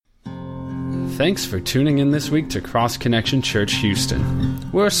Thanks for tuning in this week to Cross Connection Church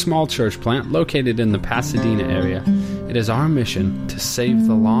Houston. We're a small church plant located in the Pasadena area. It is our mission to save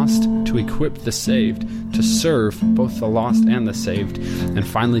the lost, to equip the saved, to serve both the lost and the saved, and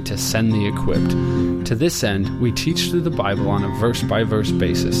finally to send the equipped. To this end, we teach through the Bible on a verse-by-verse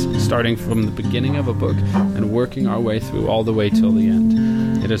basis, starting from the beginning of a book and working our way through all the way till the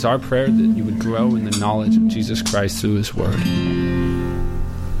end. It is our prayer that you would grow in the knowledge of Jesus Christ through His Word.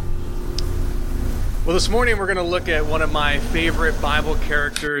 Well, this morning we're going to look at one of my favorite Bible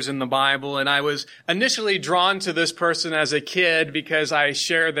characters in the Bible, and I was initially drawn to this person as a kid because I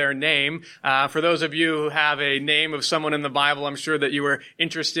share their name. For those of you who have a name of someone in the Bible, I'm sure that you were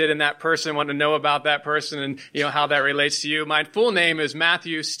interested in that person, want to know about that person and how that relates to you. My full name is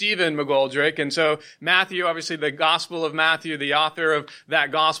Matthew Stephen McGoldrick, and so Matthew, obviously the Gospel of Matthew, the author of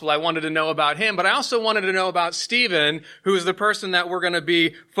that Gospel, I wanted to know about him, but I also wanted to know about Stephen, who is the person that we're going to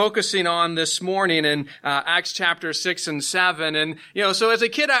be focusing on this morning in Acts chapter 6 and 7. And, so as a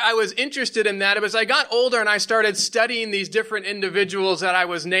kid, I was interested in that. But as I got older and I started studying these different individuals that I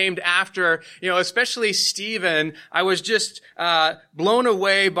was named after, especially Stephen, I was just blown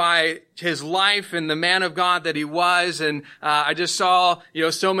away by his life and the man of God that he was. And I just saw,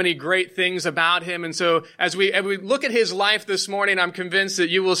 so many great things about him. And so as we look at his life this morning, I'm convinced that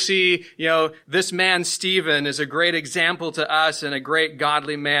you will see, this man, Stephen, is a great example to us and a great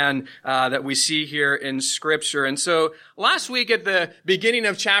godly man that we see here in Scripture. And so last week at the beginning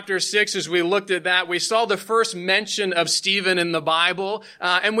of chapter 6, as we looked at that, we saw the first mention of Stephen in the Bible,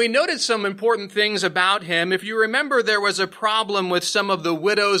 and we noted some important things about him. If you remember, there was a problem with some of the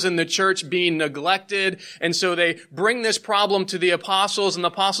widows in the church being neglected, and so they bring this problem to the apostles, and the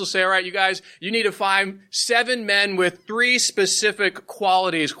apostles say, all right, you guys, you need to find 7 men with 3 specific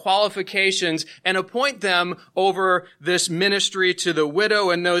qualifications, and appoint them over this ministry to the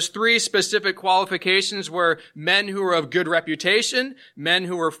widow. And those 3 specific qualifications were men who were of good reputation, men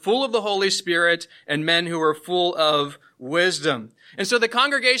who were full of the Holy Spirit, and men who were full of wisdom. And so the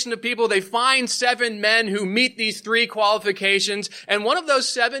congregation of people, they find 7 men who meet these 3 qualifications, and one of those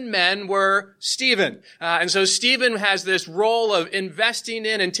 7 men were Stephen. And so Stephen has this role of investing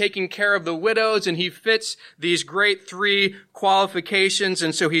in and taking care of the widows, and he fits these great 3 qualifications,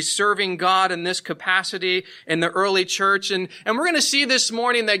 and so he's serving God in this capacity in the early church. And we're going to see this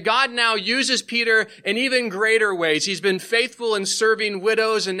morning that God now uses Peter in even greater ways. He's been faithful in serving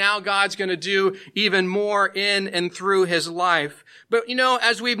widows, and now God's going to do even more in and through his life. But,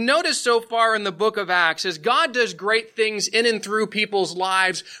 as we've noticed so far in the book of Acts, as God does great things in and through people's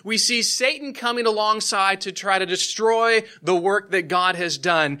lives, we see Satan coming alongside to try to destroy the work that God has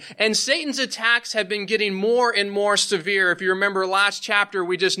done. And Satan's attacks have been getting more and more severe. If you remember last chapter,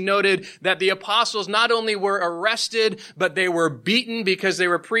 we just noted that the apostles not only were arrested, but they were beaten because they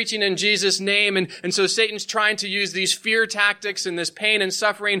were preaching in Jesus' name. And so Satan's trying to use these fear tactics and this pain and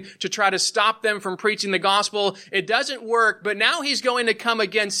suffering to try to stop them from preaching the gospel. It doesn't work, but now he's going to come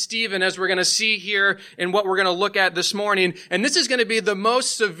against Stephen, as we're going to see here in what we're going to look at this morning. And this is going to be the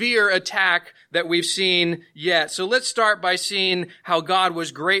most severe attack that we've seen yet. So let's start by seeing how God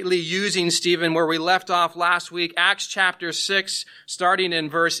was greatly using Stephen where we left off last week. Acts chapter 6, starting in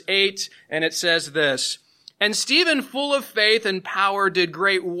verse 8, and it says this: "And Stephen, full of faith and power, did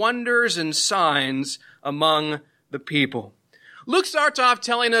great wonders and signs among the people." Luke starts off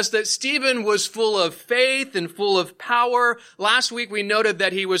telling us that Stephen was full of faith and full of power. Last week we noted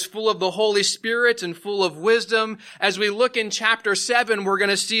that he was full of the Holy Spirit and full of wisdom. As we look in chapter 7, we're going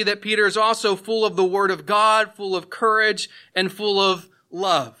to see that Peter is also full of the Word of God, full of courage, and full of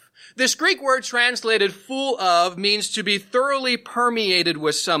love. This Greek word translated full of means to be thoroughly permeated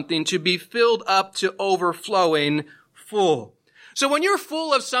with something, to be filled up to overflowing full. So when you're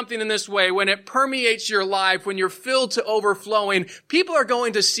full of something in this way, when it permeates your life, when you're filled to overflowing, people are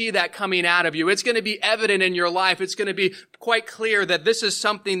going to see that coming out of you. It's going to be evident in your life. It's going to be quite clear that this is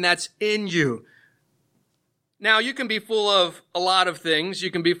something that's in you. Now, you can be full of a lot of things.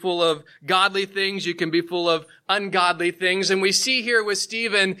 You can be full of godly things. You can be full of ungodly things. And we see here with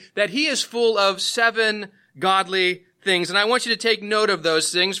Stephen that he is full of 7 godly things. And I want you to take note of those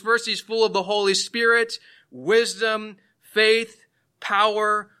things. First, he's full of the Holy Spirit, wisdom, faith,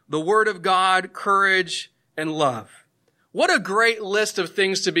 power, the Word of God, courage, and love. What a great list of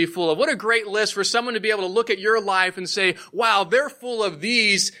things to be full of. What a great list for someone to be able to look at your life and say, wow, they're full of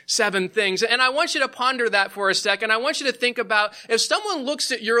these 7 things. And I want you to ponder that for a second. I want you to think about, if someone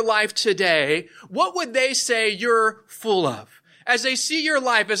looks at your life today, what would they say you're full of? As they see your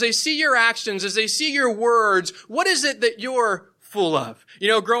life, as they see your actions, as they see your words, what is it that you're full of. You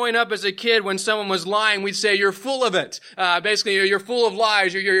know, growing up as a kid, when someone was lying, we'd say, you're full of it. Basically, you're full of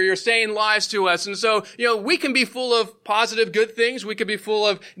lies. You're saying lies to us. And so, you know, we can be full of positive, good things. We can be full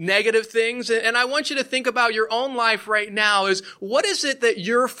of negative things. And I want you to think about your own life right now is, what is it that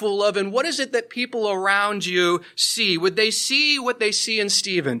you're full of, and what is it that people around you see? Would they see what they see in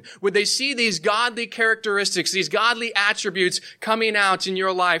Stephen? Would they see these godly characteristics, these godly attributes coming out in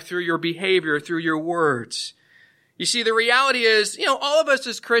your life through your behavior, through your words? You see, the reality is, you know, all of us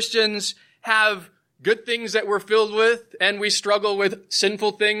as Christians have good things that we're filled with, and we struggle with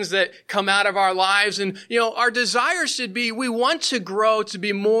sinful things that come out of our lives. And, you know, our desire should be, we want to grow to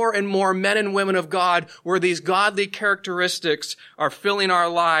be more and more men and women of God, where these godly characteristics are filling our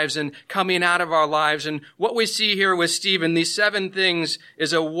lives and coming out of our lives. And what we see here with Stephen, these 7 things,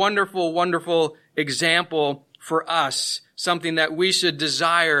 is a wonderful, wonderful example for us, something that we should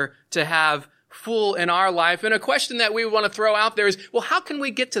desire to have full in our life. And a question that we want to throw out there is, well, how can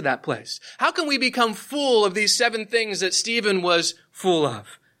we get to that place? How can we become full of these 7 things that Stephen was full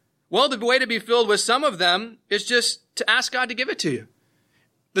of? Well, the way to be filled with some of them is just to ask God to give it to you.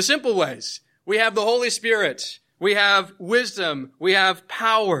 The simple ways. We have the Holy Spirit. We have wisdom. We have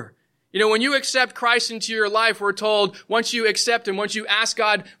power. You know, when you accept Christ into your life, we're told once you accept Him, once you ask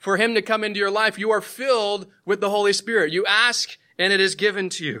God for Him to come into your life, you are filled with the Holy Spirit. You ask and it is given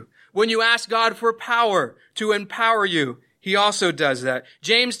to you. When you ask God for power to empower you, He also does that.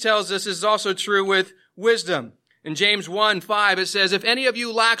 James tells us this is also true with wisdom. In James 1:5, it says, if any of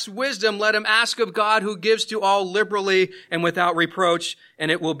you lacks wisdom, let him ask of God, who gives to all liberally and without reproach,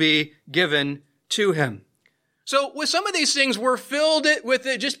 and it will be given to him. So with some of these things, we're filled with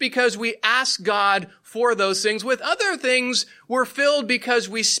it just because we ask God for those things. With other things, we're filled because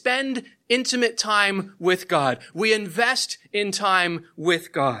we spend intimate time with God. We invest in time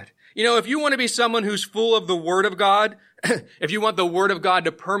with God. You know, if you want to be someone who's full of the Word of God, if you want the Word of God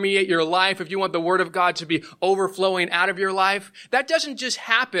to permeate your life, if you want the Word of God to be overflowing out of your life, that doesn't just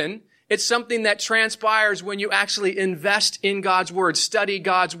happen. It's something that transpires when you actually invest in God's Word, study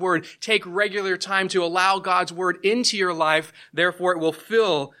God's Word, take regular time to allow God's Word into your life. Therefore, it will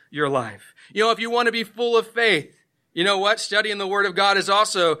fill your life. You know, if you want to be full of faith, you know what? Studying the Word of God is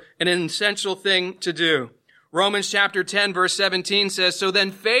also an essential thing to do. Romans chapter 10, verse 17 says, so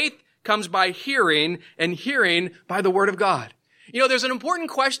then faith comes by hearing, and hearing by the Word of God. You know, there's an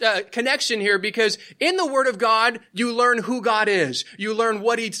important connection here, because in the Word of God, you learn who God is. You learn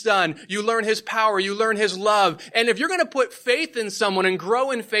what He's done. You learn His power. You learn His love. And if you're going to put faith in someone and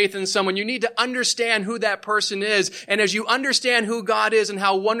grow in faith in someone, you need to understand who that person is. And as you understand who God is and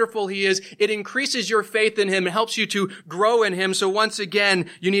how wonderful He is, it increases your faith in Him and helps you to grow in Him. So once again,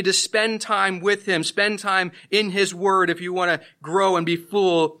 you need to spend time with Him, spend time in His Word if you want to grow and be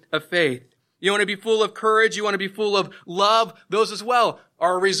full of faith. You want to be full of courage. You want to be full of love. Those as well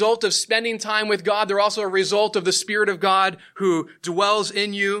are a result of spending time with God. They're also a result of the Spirit of God who dwells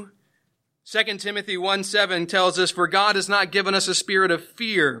in you. 2 Timothy 1:7 tells us, for God has not given us a spirit of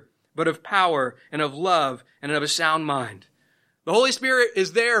fear, but of power and of love and of a sound mind. The Holy Spirit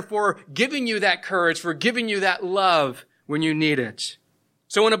is there for giving you that courage, for giving you that love when you need it.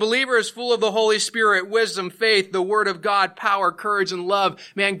 So when a believer is full of the Holy Spirit, wisdom, faith, the Word of God, power, courage, and love,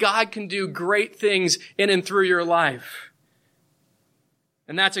 man, God can do great things in and through your life.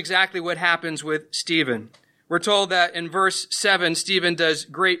 And that's exactly what happens with Stephen. We're told that in verse 7, Stephen does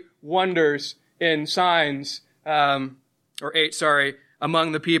great wonders in signs, among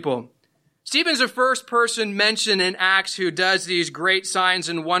the people. Stephen's the first person mentioned in Acts who does these great signs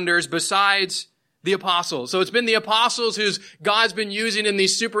and wonders besides the apostles. So it's been the apostles who God's been using in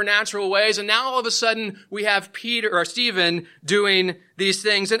these supernatural ways. And now all of a sudden we have Stephen doing these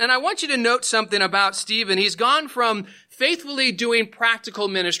things. And I want you to note something about Stephen. He's gone from faithfully doing practical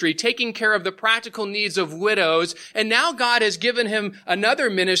ministry, taking care of the practical needs of widows. And now God has given him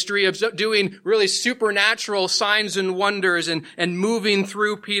another ministry of doing really supernatural signs and wonders and moving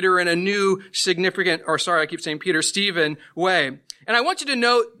through Peter in a new Stephen way. And I want you to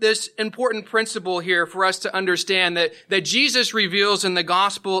note this important principle here for us to understand that Jesus reveals in the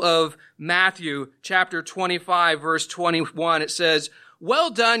Gospel of Matthew, chapter 25, verse 21. It says,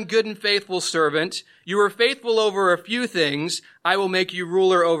 well done, good and faithful servant. You were faithful over a few things. I will make you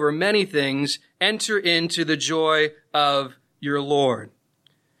ruler over many things. Enter into the joy of your Lord.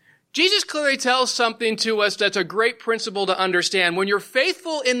 Jesus clearly tells something to us that's a great principle to understand. When you're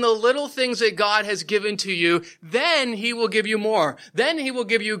faithful in the little things that God has given to you, then he will give you more. Then he will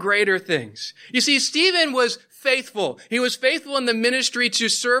give you greater things. You see, Stephen was faithful. He was faithful in the ministry to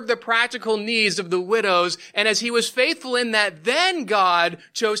serve the practical needs of the widows. And as he was faithful in that, then God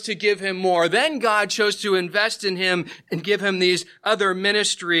chose to give him more. Then God chose to invest in him and give him these other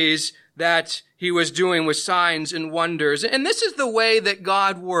ministries that he was doing with signs and wonders. And this is the way that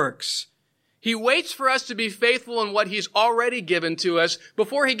God works. He waits for us to be faithful in what he's already given to us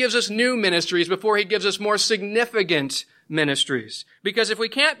before he gives us new ministries, before he gives us more significant ministries. Because if we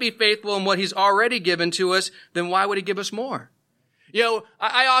can't be faithful in what he's already given to us, then why would he give us more? You know,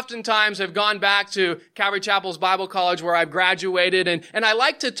 I oftentimes have gone back to Calvary Chapel's Bible College where I've graduated, and I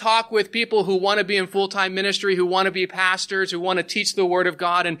like to talk with people who want to be in full-time ministry, who want to be pastors, who want to teach the Word of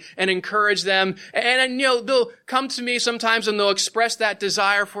God and encourage them. And, you know, they'll come to me sometimes and they'll express that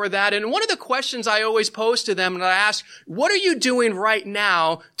desire for that. And one of the questions I always pose to them, and I ask, what are you doing right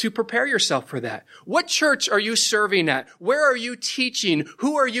now to prepare yourself for that? What church are you serving at? Where are you teaching?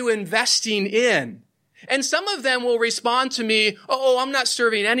 Who are you investing in? And some of them will respond to me, oh, I'm not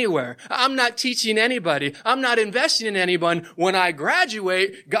serving anywhere. I'm not teaching anybody. I'm not investing in anyone. When I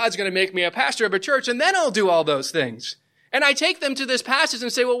graduate, God's going to make me a pastor of a church, and then I'll do all those things. And I take them to this passage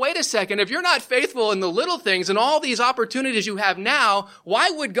and say, well, wait a second. If you're not faithful in the little things and all these opportunities you have now, why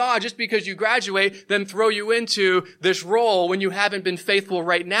would God, just because you graduate, then throw you into this role when you haven't been faithful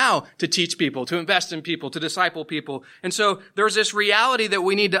right now to teach people, to invest in people, to disciple people? And so there's this reality that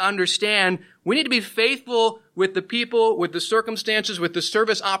we need to understand. We need to be faithful with the people, with the circumstances, with the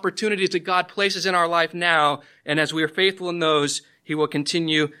service opportunities that God places in our life now. And as we are faithful in those, he will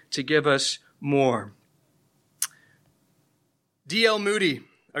continue to give us more. D.L. Moody,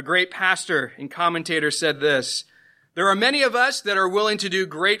 a great pastor and commentator, said this: there are many of us that are willing to do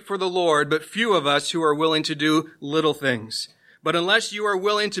great for the Lord, but few of us who are willing to do little things. But unless you are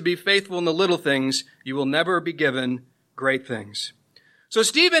willing to be faithful in the little things, you will never be given great things. So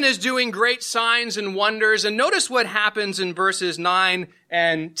Stephen is doing great signs and wonders, and notice what happens in verses 9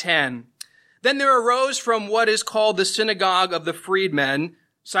 and 10. Then there arose from what is called the synagogue of the freedmen,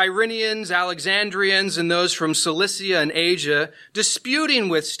 Cyrenians, Alexandrians, and those from Cilicia and Asia, disputing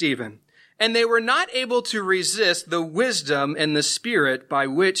with Stephen. And they were not able to resist the wisdom and the spirit by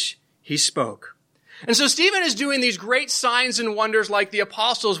which he spoke. And so Stephen is doing these great signs and wonders like the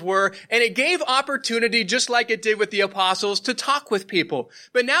apostles were, and it gave opportunity, just like it did with the apostles, to talk with people.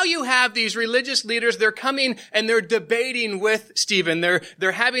 But now you have these religious leaders, they're coming and they're debating with Stephen.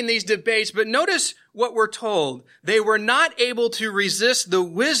 They're having these debates, but notice what we're told. They were not able to resist the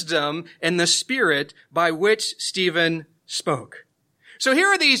wisdom and the spirit by which Stephen spoke. So here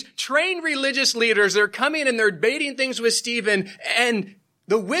are these trained religious leaders. They're coming and they're debating things with Stephen, and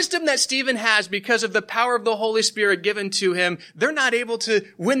the wisdom that Stephen has because of the power of the Holy Spirit given to him, they're not able to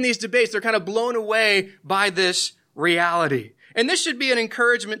win these debates. They're kind of blown away by this reality. And this should be an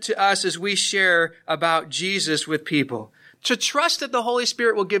encouragement to us as we share about Jesus with people. To trust that the Holy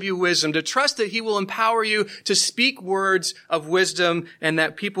Spirit will give you wisdom, to trust that he will empower you to speak words of wisdom and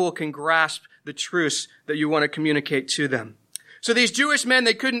that people can grasp the truths that you want to communicate to them. So these Jewish men,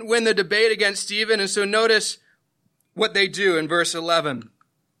 they couldn't win the debate against Stephen, and so notice what they do in verse 11.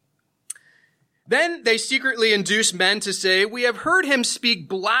 Then they secretly induced men to say, we have heard him speak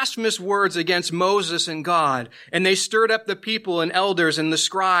blasphemous words against Moses and God. And they stirred up the people and elders and the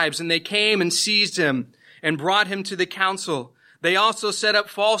scribes, and they came and seized him and brought him to the council. They also set up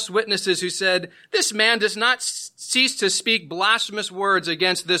false witnesses who said, this man does not cease to speak blasphemous words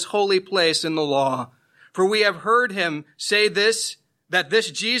against this holy place in the law. For we have heard him say this, that this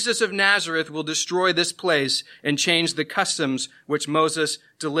Jesus of Nazareth will destroy this place and change the customs which Moses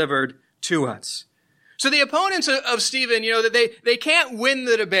delivered to us. So the opponents of Stephen, that they can't win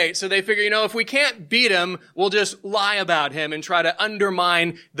the debate. So they figure, if we can't beat him, we'll just lie about him and try to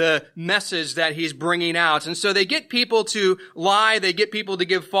undermine the message that he's bringing out. And so they get people to lie. They get people to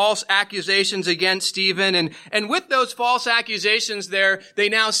give false accusations against Stephen. And with those false accusations there, they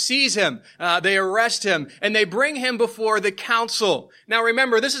now seize him. They arrest him and they bring him before the council. Now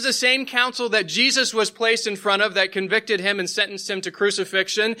remember, this is the same council that Jesus was placed in front of that convicted him and sentenced him to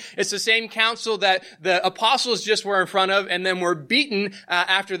crucifixion. It's the same council that the apostles just were in front of and then were beaten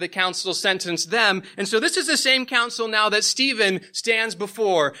after the council sentenced them. And so this is the same council now that Stephen stands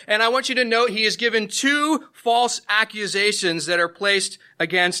before. And I want you to note he is given two false accusations that are placed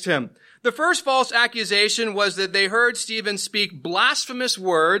against him. The first false accusation was that they heard Stephen speak blasphemous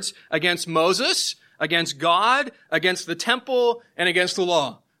words against Moses, against God, against the temple, and against the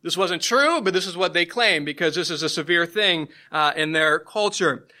law. This wasn't true, but this is what they claim because this is a severe thing in their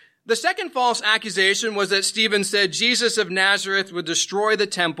culture. The second false accusation was that Stephen said Jesus of Nazareth would destroy the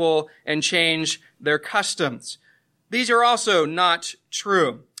temple and change their customs. These are also not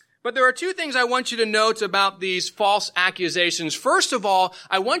true. But there are two things I want you to note about these false accusations. First of all,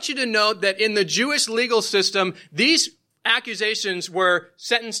 I want you to note that in the Jewish legal system, these accusations were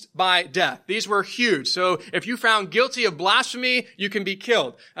sentenced by death. These were huge. So if you found guilty of blasphemy, you can be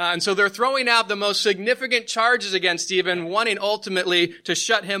killed. And so they're throwing out the most significant charges against Stephen, wanting ultimately to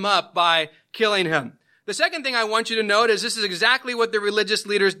shut him up by killing him. The second thing I want you to note is this is exactly what the religious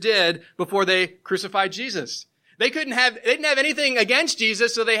leaders did before they crucified Jesus. They didn't have anything against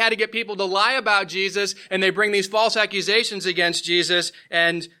Jesus, so they had to get people to lie about Jesus, and they bring these false accusations against Jesus,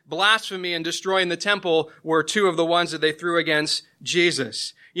 and blasphemy and destroying the temple were two of the ones that they threw against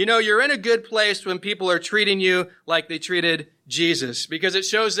Jesus. You know, you're in a good place when people are treating you like they treated Jesus, because it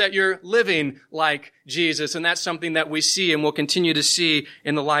shows that you're living like Jesus, and that's something that we see and will continue to see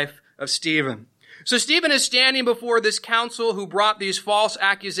in the life of Stephen. So Stephen is standing before this council who brought these false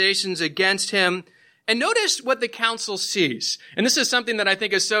accusations against him. And notice what the council sees. And this is something that I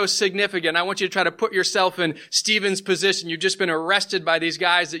think is so significant. I want you to try to put yourself in Stephen's position. You've just been arrested by these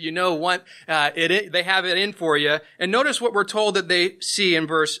guys that you know want they have it in for you. And notice what we're told that they see in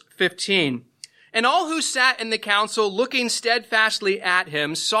verse 15. And all who sat in the council, looking steadfastly at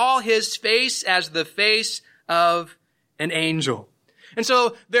him, saw his face as the face of an angel. And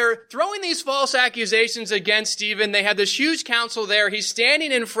so they're throwing these false accusations against Stephen. They have this huge council there. He's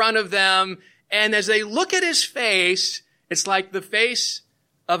standing in front of them. And as they look at his face, it's like the face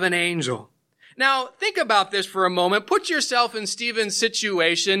of an angel. Now, think about this for a moment. Put yourself in Stephen's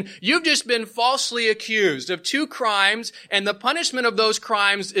situation. You've just been falsely accused of 2 crimes, and the punishment of those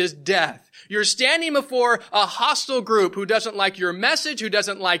crimes is death. You're standing before a hostile group who doesn't like your message, who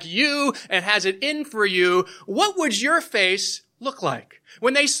doesn't like you, and has it in for you. What would your face look like?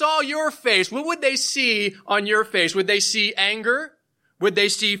 When they saw your face, what would they see on your face? Would they see anger? Would they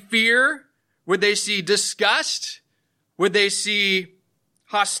see fear? Would they see disgust? Would they see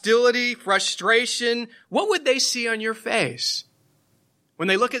hostility, frustration? What would they see on your face? When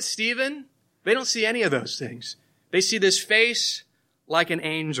they look at Stephen, they don't see any of those things. They see this face like an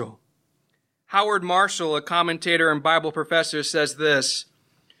angel. Howard Marshall, a commentator and Bible professor, says this: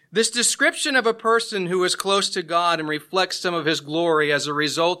 this description of a person who is close to God and reflects some of his glory as a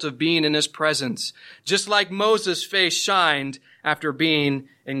result of being in his presence, just like Moses' face shined after being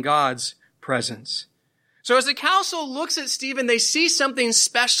in God's presence. So as the council looks at Stephen, they see something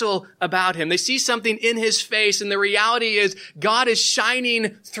special about him. They see something in his face, and the reality is God is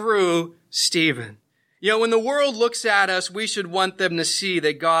shining through Stephen. You know, when the world looks at us, we should want them to see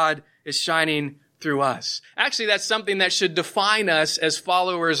that God is shining through us. Actually, that's something that should define us as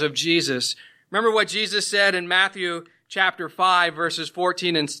followers of Jesus. Remember what Jesus said in Matthew chapter 5, verses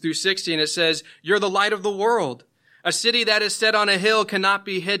 14 and through 16. It says, "You're the light of the world. A city that is set on a hill cannot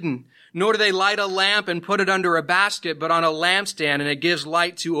be hidden. Nor do they light a lamp and put it under a basket, but on a lampstand, and it gives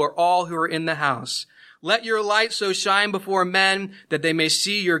light to all who are in the house. Let your light so shine before men that they may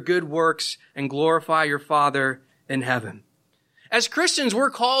see your good works and glorify your Father in heaven." As Christians, we're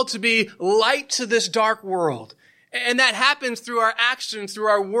called to be light to this dark world. And that happens through our actions, through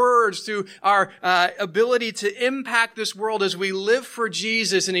our words, through our ability to impact this world as we live for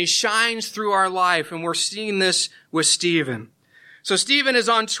Jesus, and he shines through our life. And we're seeing this with Stephen. So Stephen is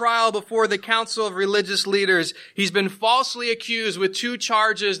on trial before the council of religious leaders. He's been falsely accused with 2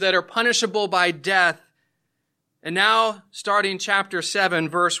 charges that are punishable by death. And now, starting chapter 7,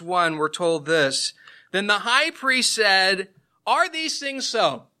 verse 1, we're told this: "Then the high priest said, 'Are these things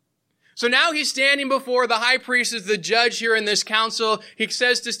so?'" So now he's standing before the high priest as the judge here in this council. He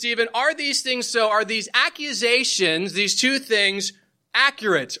says to Stephen, "Are these things so? Are these accusations, these 2 things,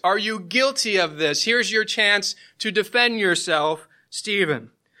 accurate? Are you guilty of this? Here's your chance to defend yourself, Stephen."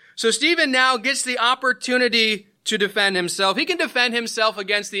 So Stephen now gets the opportunity to defend himself. He can defend himself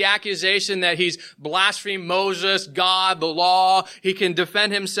against the accusation that he's blasphemed Moses, God, the law. He can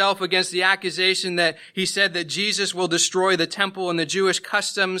defend himself against the accusation that he said that Jesus will destroy the temple and the Jewish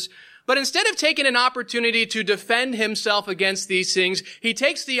customs. But instead of taking an opportunity to defend himself against these things, he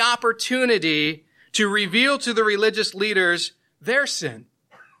takes the opportunity to reveal to the religious leaders their sin.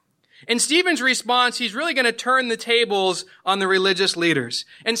 In Stephen's response, he's really going to turn the tables on the religious leaders.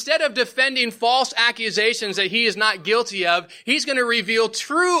 Instead of defending false accusations that he is not guilty of, he's going to reveal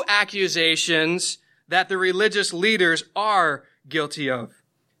true accusations that the religious leaders are guilty of.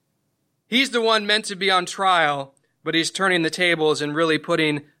 He's the one meant to be on trial, but he's turning the tables and really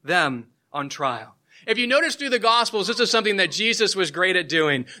putting them on trial. If you notice through the Gospels, this is something that Jesus was great at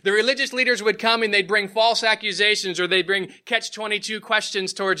doing. The religious leaders would come and they'd bring false accusations or they'd bring catch-22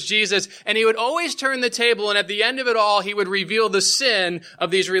 questions towards Jesus, and he would always turn the table, and at the end of it all, he would reveal the sin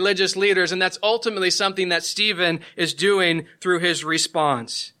of these religious leaders, and that's ultimately something that Stephen is doing through his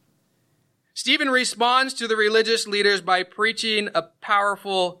response. Stephen responds to the religious leaders by preaching a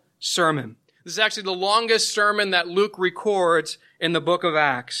powerful sermon. This is actually the longest sermon that Luke records in the book of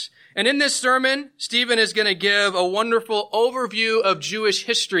Acts. And in this sermon, Stephen is going to give a wonderful overview of Jewish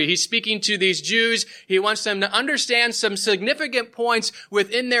history. He's speaking to these Jews. He wants them to understand some significant points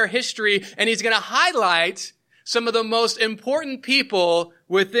within their history, and he's going to highlight some of the most important people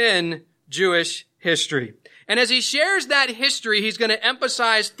within Jewish history. And as he shares that history, he's going to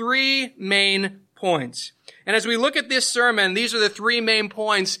emphasize three main points. And as we look at this sermon, these are the three main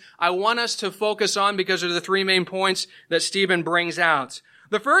points I want us to focus on because they're the three main points that Stephen brings out.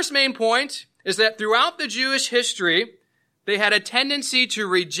 The first main point is that throughout the Jewish history, they had a tendency to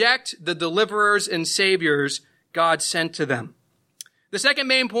reject the deliverers and saviors God sent to them. The second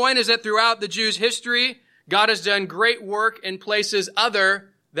main point is that throughout the Jews' history, God has done great work in places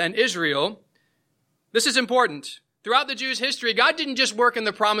other than Israel. This is important. Throughout the Jews' history, God didn't just work in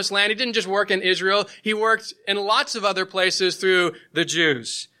the Promised Land. He didn't just work in Israel. He worked in lots of other places through the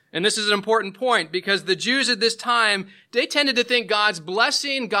Jews. And this is an important point because the Jews at this time, they tended to think God's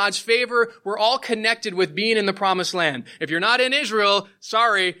blessing, God's favor were all connected with being in the Promised Land. If you're not in Israel,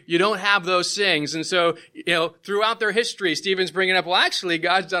 sorry, you don't have those things. And so, throughout their history, Stephen's bringing up, well, actually,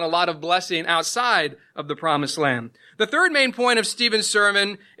 God's done a lot of blessing outside of the Promised Land. The third main point of Stephen's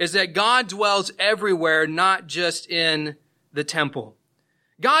sermon is that God dwells everywhere, not just in the temple.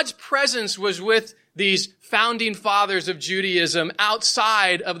 God's presence was with these founding fathers of Judaism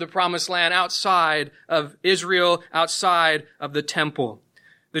outside of the Promised Land, outside of Israel, outside of the temple.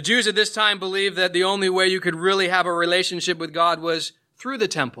 The Jews at this time believed that the only way you could really have a relationship with God was through the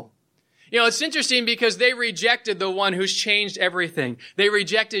temple. It's interesting because they rejected the one who's changed everything. They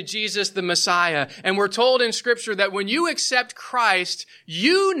rejected Jesus, the Messiah. And we're told in Scripture that when you accept Christ,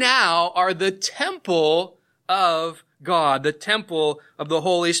 you now are the temple of God, the temple of the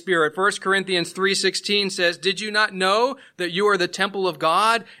Holy Spirit. 1 Corinthians 3:16 says, "Did you not know that you are the temple of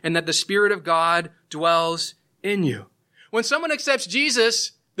God and that the Spirit of God dwells in you?" When someone accepts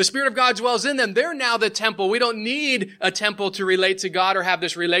Jesus, the Spirit of God dwells in them. They're now the temple. We don't need a temple to relate to God or have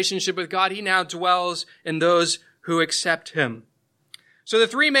this relationship with God. He now dwells in those who accept him. So the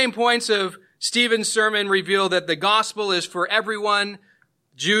three main points of Stephen's sermon reveal that the gospel is for everyone,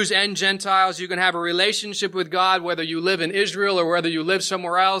 Jews and Gentiles. You can have a relationship with God whether you live in Israel or whether you live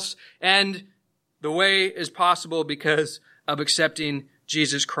somewhere else. And the way is possible because of accepting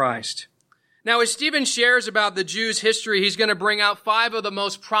Jesus Christ. Now, as Stephen shares about the Jews' history, he's going to bring out five of the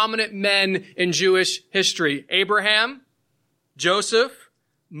most prominent men in Jewish history: Abraham, Joseph,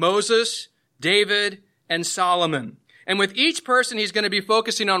 Moses, David, and Solomon. And with each person, he's going to be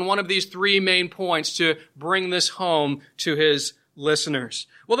focusing on one of these three main points to bring this home to his listeners.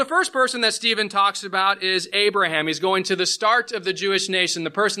 Well, the first person that Stephen talks about is Abraham. He's going to the start of the Jewish nation, the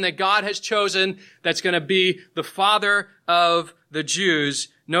person that God has chosen that's going to be the father of the Jews.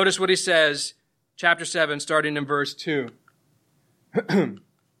 Notice what he says, chapter 7, starting in verse 2.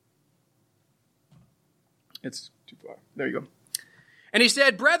 It's too far. There you go. And he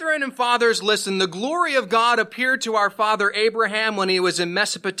said, "Brethren and fathers, listen, the glory of God appeared to our father Abraham when he was in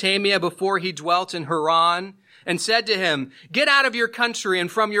Mesopotamia before he dwelt in Haran, and said to him, 'Get out of your country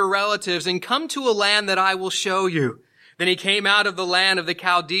and from your relatives and come to a land that I will show you.' Then he came out of the land of the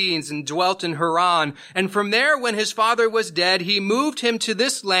Chaldeans and dwelt in Haran. And from there, when his father was dead, he moved him to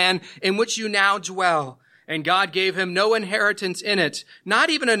this land in which you now dwell. And God gave him no inheritance in it, not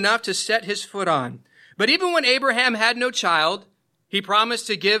even enough to set his foot on. But even when Abraham had no child, he promised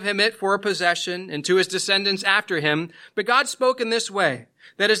to give him it for a possession and to his descendants after him. But God spoke in this way,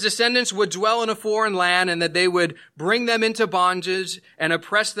 that his descendants would dwell in a foreign land and that they would bring them into bondage and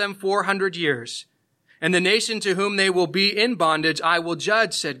oppress them 400 years. And the nation to whom they will be in bondage I will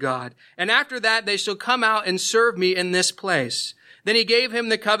judge, said God. And after that they shall come out and serve me in this place. Then he gave him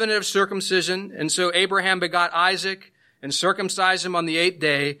the covenant of circumcision. And so Abraham begot Isaac and circumcised him on the 8th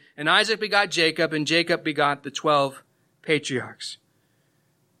day. And Isaac begot Jacob, and Jacob begot the 12 patriarchs."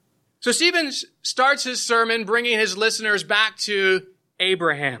 So Stephen starts his sermon bringing his listeners back to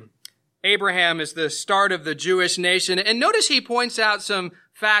Abraham. Abraham is the start of the Jewish nation. And notice he points out some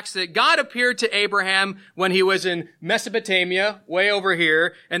facts that God appeared to Abraham when he was in Mesopotamia, way over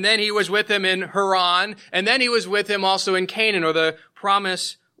here, and then he was with him in Haran, and then he was with him also in Canaan, or the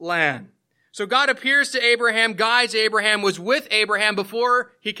Promised Land. So God appears to Abraham, guides Abraham, was with Abraham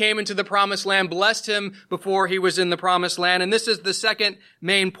before he came into the promised land, blessed him before he was in the promised land. And this is the second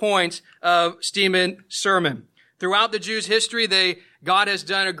main point of Stephen's sermon. Throughout the Jews' history, God has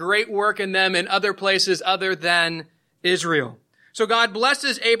done a great work in them in other places other than Israel. So God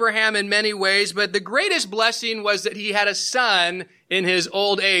blesses Abraham in many ways, but the greatest blessing was that he had a son in his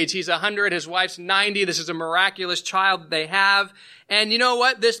old age. He's 100, his wife's 90. This is a miraculous child that they have. And you know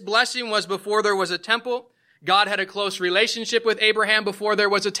what? This blessing was before there was a temple. God had a close relationship with Abraham before there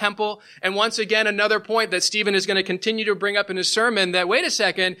was a temple. And once again, another point that Stephen is going to continue to bring up in his sermon, that wait a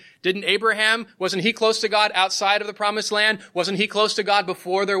second, wasn't he close to God outside of the promised land? Wasn't he close to God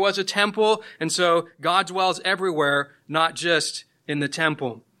before there was a temple? And so God dwells everywhere, not just in the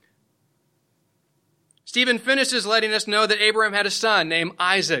temple. Stephen finishes letting us know that Abraham had a son named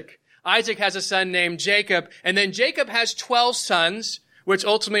Isaac. Isaac has a son named Jacob, and then Jacob has 12 sons, which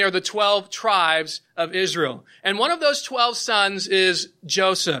ultimately are the 12 tribes of Israel. And one of those 12 sons is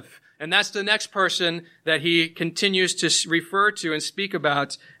Joseph. And that's the next person that he continues to refer to and speak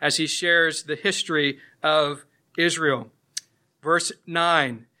about as he shares the history of Israel. Verse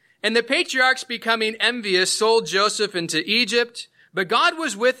 9. And the patriarchs, becoming envious, sold Joseph into Egypt. But God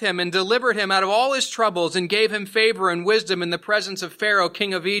was with him and delivered him out of all his troubles and gave him favor and wisdom in the presence of Pharaoh,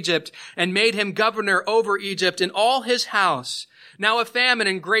 king of Egypt, and made him governor over Egypt and all his house. Now a famine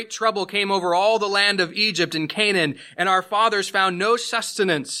and great trouble came over all the land of Egypt and Canaan, and our fathers found no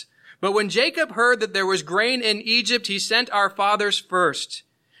sustenance. But when Jacob heard that there was grain in Egypt, he sent our fathers first.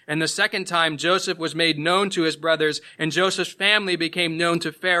 And the second time Joseph was made known to his brothers, and Joseph's family became known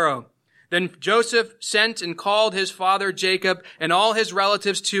to Pharaoh. Then Joseph sent and called his father Jacob and all his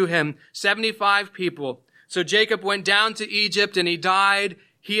relatives to him, 75 people. So Jacob went down to Egypt, and he died,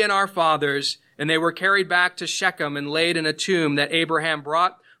 he and our fathers, and they were carried back to Shechem and laid in a tomb that Abraham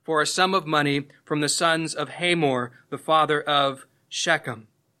brought for a sum of money from the sons of Hamor, the father of Shechem.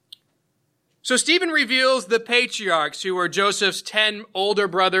 So Stephen reveals the patriarchs, who were Joseph's 10 older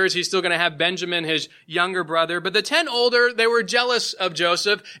brothers. He's still going to have Benjamin, his younger brother. But the 10 older, they were jealous of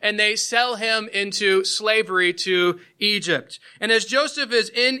Joseph, and they sell him into slavery to Egypt. And as Joseph is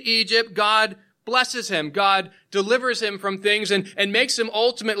in Egypt, God blesses him. God delivers him from things and makes him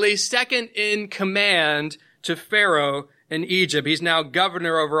ultimately second in command to Pharaoh in Egypt. He's now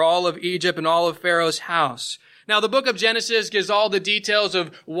governor over all of Egypt and all of Pharaoh's house. Now, the book of Genesis gives all the details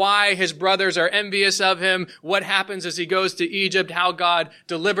of why his brothers are envious of him, what happens as he goes to Egypt, how God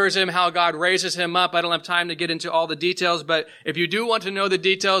delivers him, how God raises him up. I don't have time to get into all the details, but if you do want to know the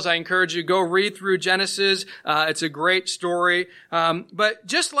details, I encourage you, go read through Genesis. It's a great story. But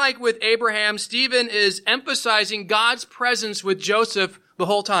just like with Abraham, Stephen is emphasizing God's presence with Joseph the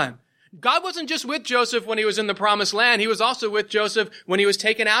whole time. God wasn't just with Joseph when he was in the promised land. He was also with Joseph when he was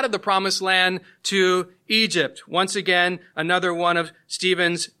taken out of the promised land to Egypt. Once again, another one of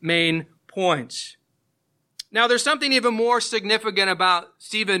Stephen's main points. Now, there's something even more significant about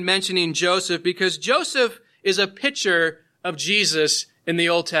Stephen mentioning Joseph, because Joseph is a picture of Jesus in the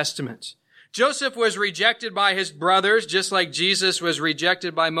Old Testament. Joseph was rejected by his brothers, just like Jesus was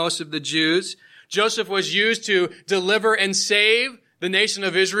rejected by most of the Jews. Joseph was used to deliver and save the nation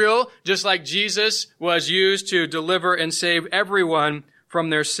of Israel, just like Jesus was used to deliver and save everyone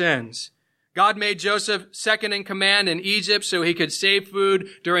from their sins. God made Joseph second in command in Egypt so he could save food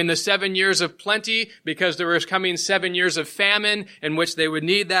during the 7 years of plenty, because there was coming 7 years of famine in which they would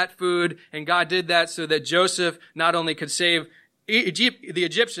need that food. And God did that so that Joseph not only could save the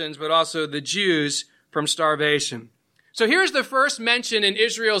Egyptians, but also the Jews from starvation. So here's the first mention in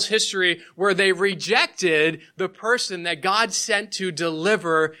Israel's history where they rejected the person that God sent to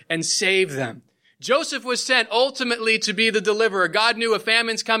deliver and save them. Joseph was sent ultimately to be the deliverer. God knew a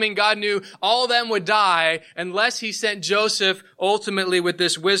famine's coming. God knew all of them would die unless he sent Joseph ultimately with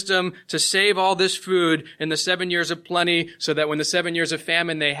this wisdom to save all this food in the 7 years of plenty, so that when the 7 years of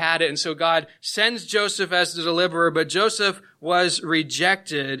famine, they had it. And so God sends Joseph as the deliverer, but Joseph was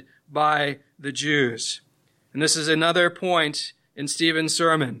rejected by the Jews. And this is another point in Stephen's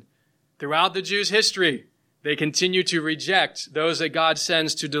sermon. Throughout the Jews' history, they continue to reject those that God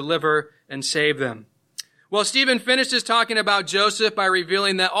sends to deliver and save them. Well, Stephen finishes talking about Joseph by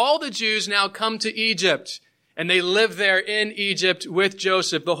revealing that all the Jews now come to Egypt, and they live there in Egypt with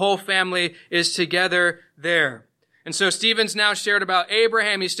Joseph. The whole family is together there. And so Stephen's now shared about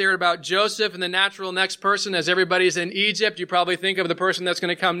Abraham, he's shared about Joseph, and the natural next person, as everybody's in Egypt, you probably think of the person that's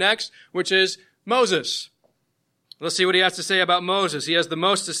going to come next, which is Moses. Let's see what he has to say about Moses. He has the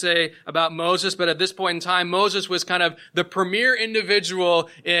most to say about Moses, but at this point in time, Moses was kind of the premier individual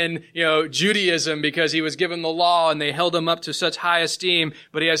in, Judaism because he was given the law and they held him up to such high esteem.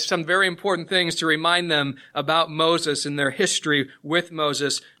 But he has some very important things to remind them about Moses and their history with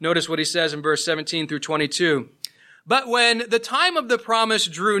Moses. Notice what he says in verse 17 through 22. But when the time of the promise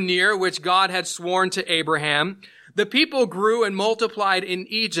drew near, which God had sworn to Abraham, the people grew and multiplied in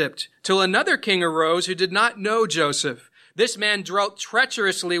Egypt, till another king arose who did not know Joseph. This man dwelt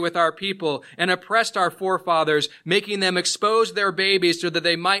treacherously with our people and oppressed our forefathers, making them expose their babies so that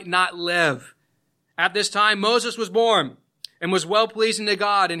they might not live. At this time Moses was born and was well-pleasing to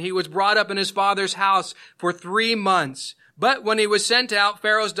God, and he was brought up in his father's house for 3 months. But when he was sent out,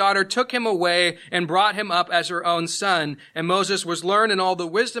 Pharaoh's daughter took him away and brought him up as her own son. And Moses was learned in all the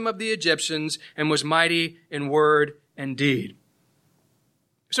wisdom of the Egyptians and was mighty in word and deed.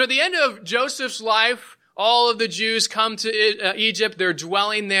 So at the end of Joseph's life, all of the Jews come to Egypt. They're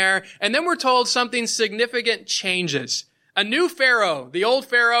dwelling there. And then we're told something significant changes. A new Pharaoh, the old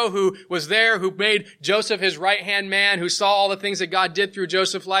Pharaoh who was there, who made Joseph his right-hand man, who saw all the things that God did through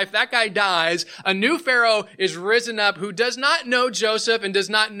Joseph's life, that guy dies. A new Pharaoh is risen up who does not know Joseph and does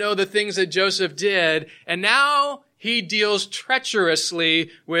not know the things that Joseph did. And now he deals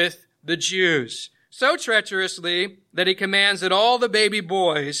treacherously with the Jews. So treacherously that he commands that all the baby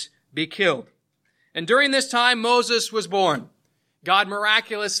boys be killed. And during this time, Moses was born. God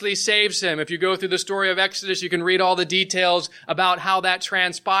miraculously saves him. If you go through the story of Exodus, you can read all the details about how that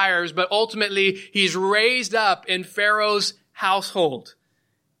transpires. But ultimately, he's raised up in Pharaoh's household.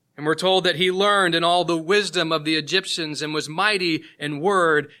 And we're told that he learned in all the wisdom of the Egyptians and was mighty in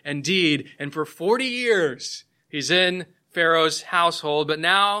word and deed. And for 40 years, he's in Pharaoh's household. But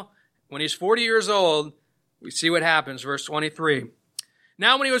now, when he's 40 years old, we see what happens. Verse 23.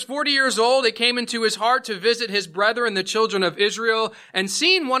 Now when he was 40 years old, it came into his heart to visit his brethren, the children of Israel, and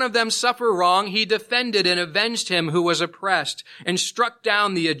seeing one of them suffer wrong, he defended and avenged him who was oppressed, and struck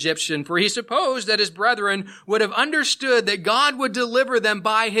down the Egyptian, for he supposed that his brethren would have understood that God would deliver them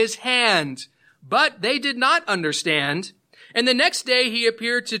by his hand. But they did not understand. And the next day he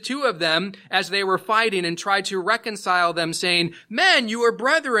appeared to 2 of them as they were fighting and tried to reconcile them, saying, Men, you are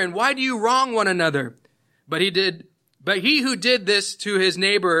brethren, why do you wrong one another? But he who did his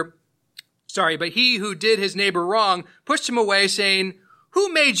neighbor wrong, pushed him away, saying,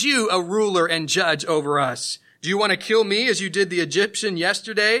 Who made you a ruler and judge over us? Do you want to kill me as you did the Egyptian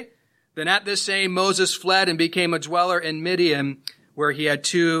yesterday? Then at this same Moses fled and became a dweller in Midian, where he had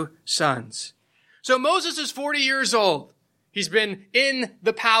 2 sons. So Moses is 40 years old. He's been in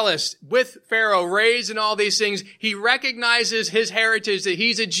the palace with Pharaoh, raised in all these things. He recognizes his heritage, that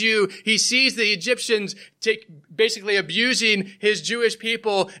he's a Jew. He sees the Egyptians basically abusing his Jewish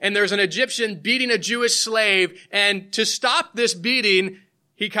people, and there's an Egyptian beating a Jewish slave. And to stop this beating,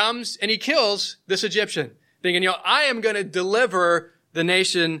 he comes and he kills this Egyptian, thinking, I am going to deliver the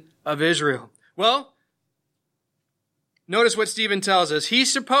nation of Israel. Well, notice what Stephen tells us. He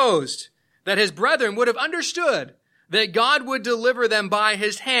supposed that his brethren would have understood that God would deliver them by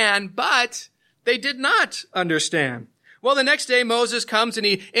his hand, but they did not understand. Well, the next day Moses comes and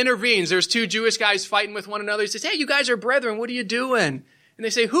he intervenes. There's 2 Jewish guys fighting with one another. He says, Hey, you guys are brethren. What are you doing? And they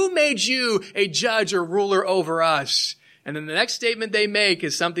say, Who made you a judge or ruler over us? And then the next statement they make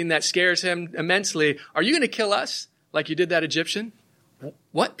is something that scares him immensely. Are you going to kill us like you did that Egyptian?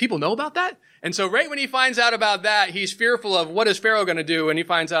 What? People know about that? And so right when he finds out about that, he's fearful of what is Pharaoh going to do when he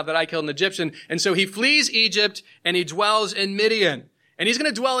finds out that I killed an Egyptian. And so he flees Egypt and he dwells in Midian. And he's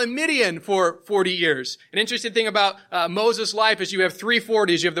going to dwell in Midian for 40 years. An interesting thing about Moses' life is you have 3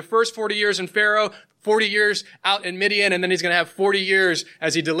 40s. You have the first 40 years in Pharaoh, 40 years out in Midian, and then he's going to have 40 years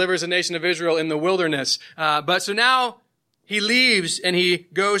as he delivers the nation of Israel in the wilderness. But so now he leaves and he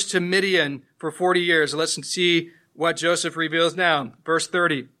goes to Midian for 40 years. Let's see what Joseph reveals now. Verse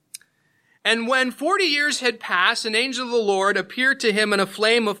 30. And when 40 years had passed, an angel of the Lord appeared to him in a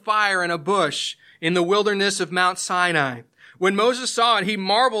flame of fire in a bush in the wilderness of Mount Sinai. When Moses saw it, he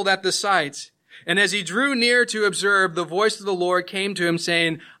marveled at the sight. And as he drew near to observe, the voice of the Lord came to him,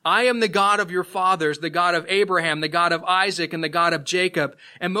 saying, I am the God of your fathers, the God of Abraham, the God of Isaac, and the God of Jacob.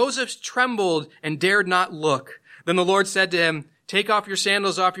 And Moses trembled and dared not look. Then the Lord said to him, Take off your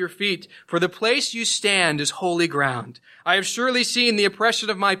sandals off your feet, for the place you stand is holy ground. I have surely seen the oppression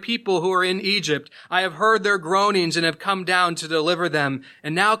of my people who are in Egypt. I have heard their groanings and have come down to deliver them.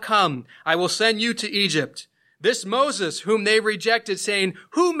 And now come, I will send you to Egypt. This Moses, whom they rejected, saying,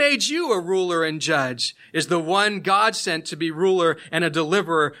 Who made you a ruler and judge? Is the one God sent to be ruler and a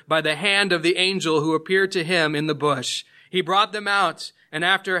deliverer by the hand of the angel who appeared to him in the bush. He brought them out and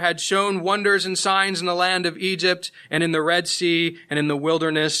after had shown wonders and signs in the land of Egypt and in the Red Sea and in the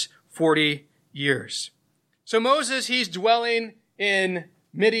wilderness 40 years. So Moses, he's dwelling in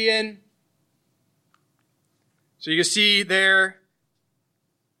Midian. So you can see there,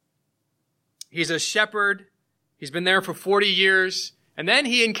 he's a shepherd. He's been there for 40 years. And then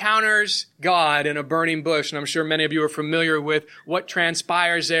he encounters God in a burning bush. And I'm sure many of you are familiar with what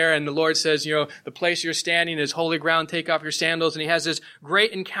transpires there. And the Lord says, the place you're standing is holy ground. Take off your sandals. And he has this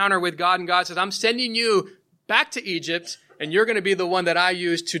great encounter with God. And God says, I'm sending you back to Egypt. And you're going to be the one that I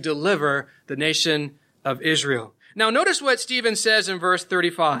use to deliver the nation of Israel. Now notice what Stephen says in verse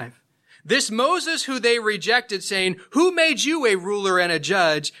 35. This Moses who they rejected, saying, who made you a ruler and a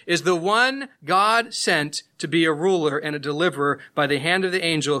judge, is the one God sent to be a ruler and a deliverer by the hand of the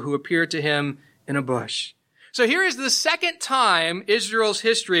angel who appeared to him in a bush. So here is the second time Israel's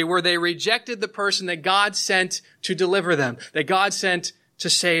history where they rejected the person that God sent to deliver them, that God sent to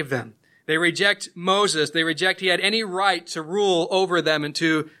save them. They reject Moses. They reject he had any right to rule over them and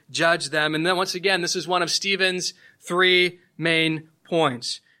to judge them. And then once again, this is one of Stephen's three main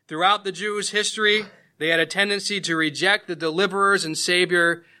points. Throughout the Jews' history, they had a tendency to reject the deliverers and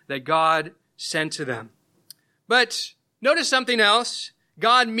savior that God sent to them. But notice something else.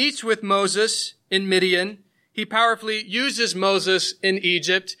 God meets with Moses in Midian. He powerfully uses Moses in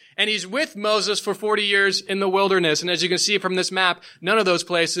Egypt, and he's with Moses for 40 years in the wilderness. And as you can see from this map, none of those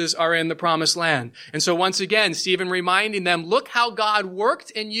places are in the promised land. And so once again, Stephen reminding them, look how God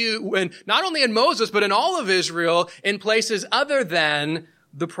worked in you, and not only in Moses, but in all of Israel, in places other than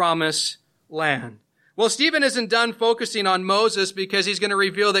the promised land. Well, Stephen isn't done focusing on Moses because he's going to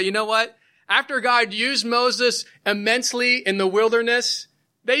reveal that, you know what? After God used Moses immensely in the wilderness,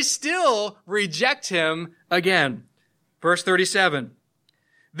 they still reject him again. Verse 37.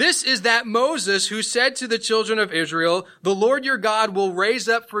 This is that Moses who said to the children of Israel, the Lord your God will raise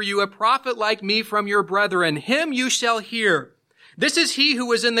up for you a prophet like me from your brethren. Him you shall hear. This is he who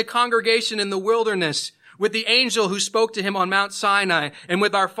was in the congregation in the wilderness, with the angel who spoke to him on Mount Sinai, and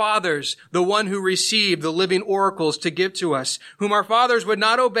with our fathers, the one who received the living oracles to give to us, whom our fathers would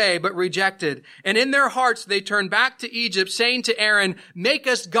not obey, but rejected. And in their hearts they turned back to Egypt, saying to Aaron, make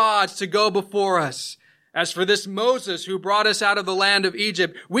us gods to go before us. As for this Moses who brought us out of the land of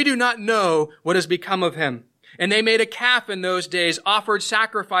Egypt, we do not know what has become of him. And they made a calf in those days, offered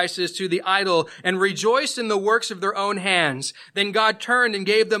sacrifices to the idol, and rejoiced in the works of their own hands. Then God turned and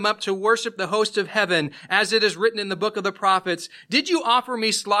gave them up to worship the host of heaven, as it is written in the book of the prophets. Did you offer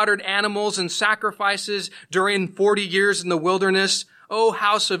me slaughtered animals and sacrifices during 40 years in the wilderness, O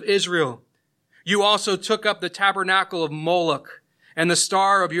house of Israel? You also took up the tabernacle of Moloch and the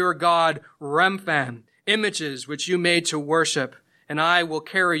star of your god Remphan, images which you made to worship, and I will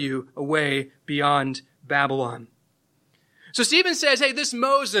carry you away beyond Babylon. So Stephen says, hey, this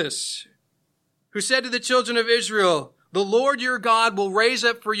Moses who said to the children of Israel, the Lord your God will raise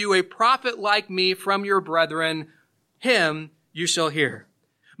up for you a prophet like me from your brethren. Him you shall hear.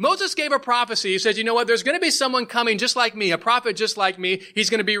 Moses gave a prophecy. He said, you know what? There's going to be someone coming just like me, a prophet just like me. He's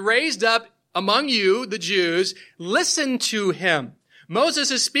going to be raised up among you, the Jews. Listen to him.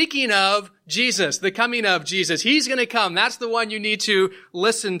 Moses is speaking of Jesus, the coming of Jesus. He's going to come. That's the one you need to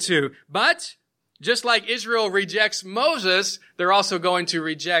listen to. But just like Israel rejects Moses, they're also going to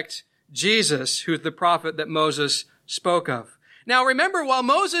reject Jesus, who's the prophet that Moses spoke of. Now remember, while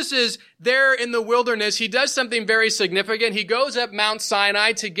Moses is there in the wilderness, he does something very significant. He goes up Mount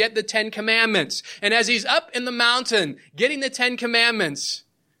Sinai to get the 10 Commandments. And as he's up in the mountain getting the 10 Commandments,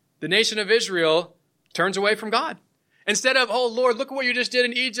 the nation of Israel turns away from God. Instead of, oh Lord, look at what you just did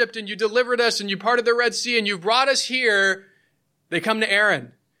in Egypt, and you delivered us, and you parted the Red Sea, and you brought us here, they come to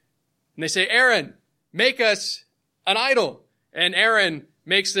Aaron. And they say, Aaron, make us an idol. And Aaron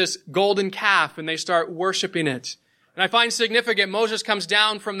makes this golden calf, and they start worshiping it. And I find significant, Moses comes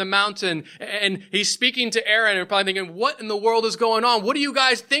down from the mountain, and he's speaking to Aaron, and probably thinking, what in the world is going on? What are you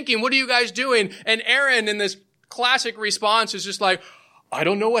guys thinking? What are you guys doing? And Aaron, in this classic response, is just like, I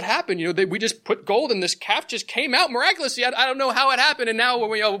don't know what happened. We just put gold and this calf just came out miraculously. I don't know how it happened. And now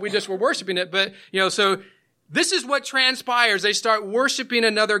we just were worshiping it. But, so this is what transpires. They start worshiping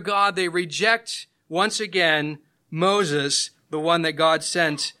another God. They reject once again Moses, the one that God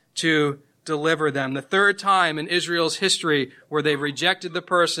sent to deliver them. The third time in Israel's history where they rejected the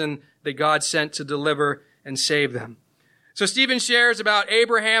person that God sent to deliver and save them. So Stephen shares about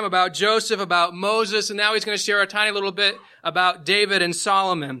Abraham, about Joseph, about Moses, and now he's going to share a tiny little bit about David and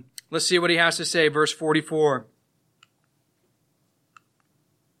Solomon. Let's see what he has to say, verse 44.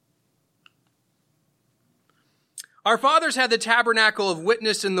 Our fathers had the tabernacle of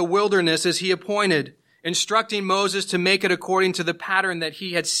witness in the wilderness as he appointed, instructing Moses to make it according to the pattern that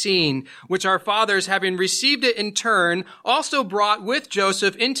he had seen, which our fathers, having received it in turn, also brought with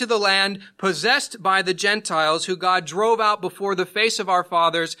Joseph into the land possessed by the Gentiles, who God drove out before the face of our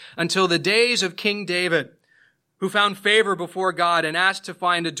fathers until the days of King David, who found favor before God and asked to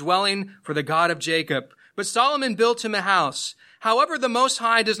find a dwelling for the God of Jacob. But Solomon built him a house. However, the Most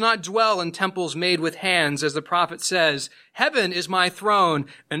High does not dwell in temples made with hands, as the prophet says, "Heaven is my throne,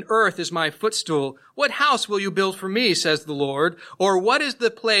 and earth is my footstool. What house will you build for me, says the Lord? Or what is the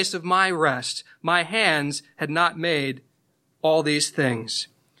place of my rest? My hands had not made all these things."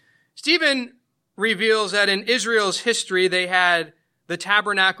 Stephen reveals that in Israel's history, they had the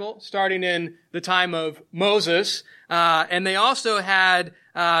tabernacle, starting in the time of Moses, and they also had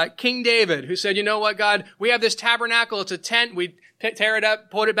King David, who said, you know what, God, we have this tabernacle. It's a tent. We tear it up,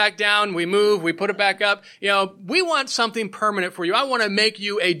 put it back down. We move, we put it back up. We want something permanent for you. I want to make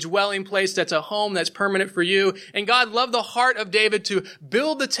you a dwelling place that's a home that's permanent for you. And God loved the heart of David to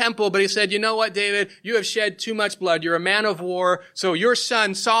build the temple, but he said, you know what, David, you have shed too much blood. You're a man of war. So your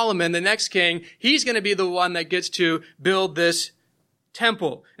son, Solomon, the next king, he's going to be the one that gets to build this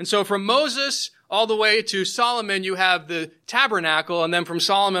temple. And so from Moses all the way to Solomon, you have the tabernacle, and then from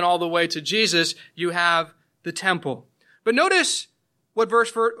Solomon all the way to Jesus, you have the temple. But notice what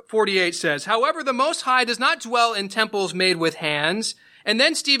verse 48 says. However, the Most High does not dwell in temples made with hands. And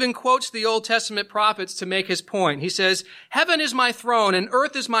then Stephen quotes the Old Testament prophets to make his point. He says, "Heaven is my throne and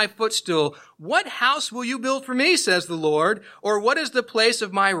earth is my footstool. What house will you build for me, says the Lord? Or what is the place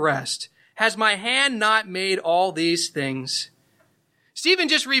of my rest? Has my hand not made all these things?" Stephen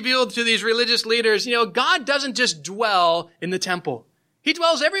just revealed to these religious leaders, God doesn't just dwell in the temple. He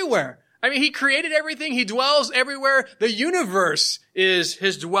dwells everywhere. He created everything. He dwells everywhere. The universe is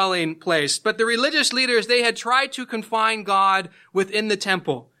his dwelling place. But the religious leaders, they had tried to confine God within the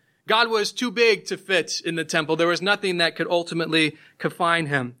temple. God was too big to fit in the temple. There was nothing that could ultimately confine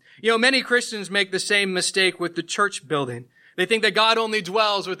him. Many Christians make the same mistake with the church building. They think that God only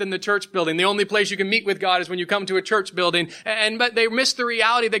dwells within the church building. The only place you can meet with God is when you come to a church building. But they miss the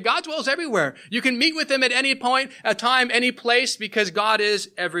reality that God dwells everywhere. You can meet with him at any point, a time, any place, because God is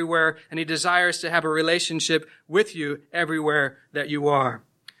everywhere, and he desires to have a relationship with you everywhere that you are.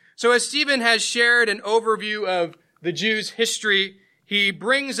 So as Stephen has shared an overview of the Jews' history, he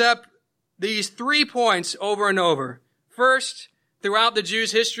brings up these 3 points over and over. First, throughout the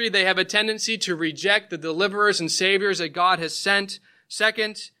Jews' history, they have a tendency to reject the deliverers and saviors that God has sent.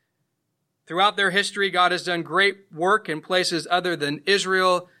 Second, throughout their history, God has done great work in places other than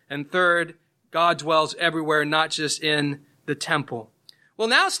Israel. And third, God dwells everywhere, not just in the temple. Well,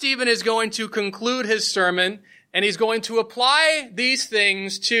 now Stephen is going to conclude his sermon, and he's going to apply these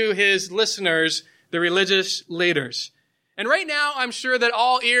things to his listeners, the religious leaders. And right now, I'm sure that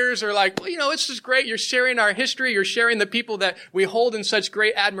all ears are like, well, it's just great. You're sharing our history. You're sharing the people that we hold in such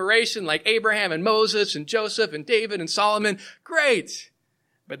great admiration, like Abraham and Moses and Joseph and David and Solomon. Great.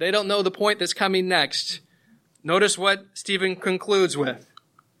 But they don't know the point that's coming next. Notice what Stephen concludes with.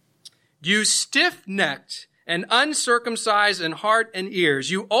 You stiff-necked and uncircumcised in heart and ears.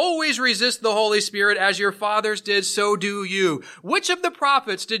 You always resist the Holy Spirit as your fathers did, so do you. Which of the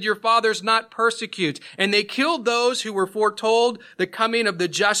prophets did your fathers not persecute? And they killed those who were foretold the coming of the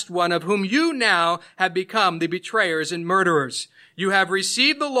just one, of whom you now have become the betrayers and murderers. You have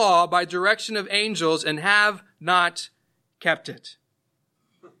received the law by direction of angels and have not kept it.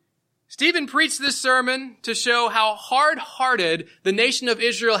 Stephen preached this sermon to show how hard-hearted the nation of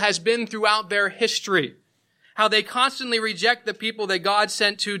Israel has been throughout their history. How they constantly reject the people that God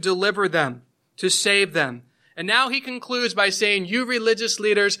sent to deliver them, to save them. And now he concludes by saying, you religious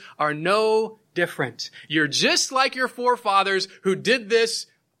leaders are no different. You're just like your forefathers who did this,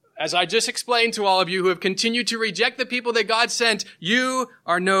 as I just explained to all of you, who have continued to reject the people that God sent. You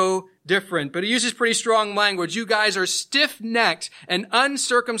are no different. But he uses pretty strong language. You guys are stiff-necked and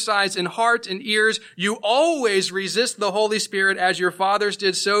uncircumcised in heart and ears. You always resist the Holy Spirit as your fathers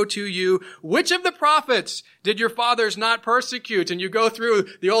did, so to you. Which of the prophets did your fathers not persecute? And you go through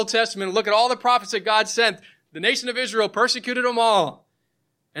the Old Testament and look at all the prophets that God sent. The nation of Israel persecuted them all.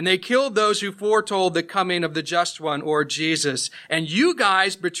 And they killed those who foretold the coming of the just one, or Jesus. And you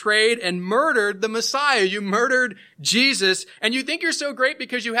guys betrayed and murdered the Messiah. You murdered Jesus. And you think you're so great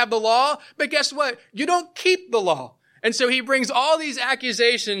because you have the law. But guess what? You don't keep the law. And so he brings all these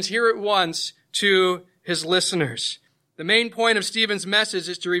accusations here at once to his listeners. The main point of Stephen's message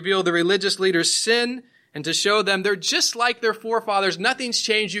is to reveal the religious leaders' sin and to show them they're just like their forefathers. Nothing's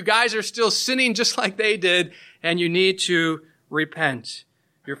changed. You guys are still sinning just like they did. And you need to repent.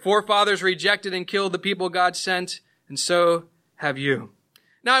 Your forefathers rejected and killed the people God sent, and so have you.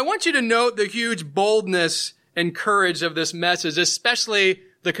 Now, I want you to note the huge boldness and courage of this message, especially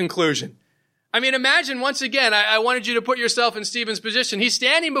the conclusion. I mean, imagine once again, I wanted you to put yourself in Stephen's position. He's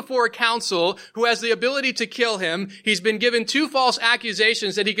standing before a council who has the ability to kill him. He's been given 2 false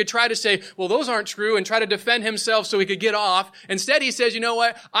accusations that he could try to say, well, those aren't true, and try to defend himself so he could get off. Instead, he says, you know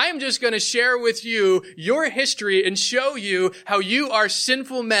what? I am just going to share with you your history and show you how you are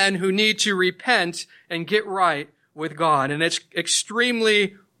sinful men who need to repent and get right with God. And it's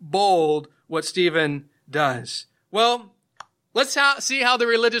extremely bold what Stephen does. Well, let's see how the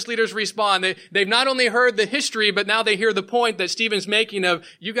religious leaders respond. They've not only heard the history, but now they hear the point that Stephen's making of,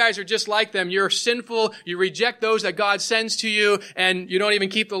 you guys are just like them. You're sinful. You reject those that God sends to you, and you don't even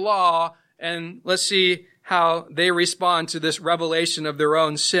keep the law. And let's see how they respond to this revelation of their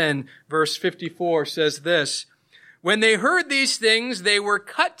own sin. Verse 54 says this, when they heard these things, they were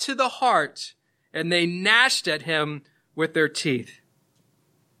cut to the heart, and they gnashed at him with their teeth.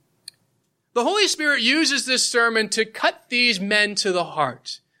 The Holy Spirit uses this sermon to cut these men to the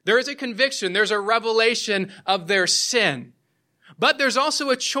heart. There is a conviction. There's a revelation of their sin. But there's also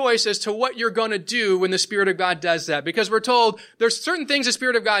a choice as to what you're going to do when the Spirit of God does that. Because we're told there's certain things the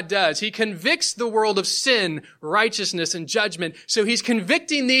Spirit of God does. He convicts the world of sin, righteousness, and judgment. So he's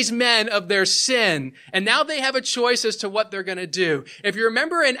convicting these men of their sin. And now they have a choice as to what they're going to do. If you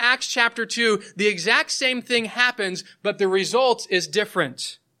remember in Acts chapter 2, the exact same thing happens, but the result is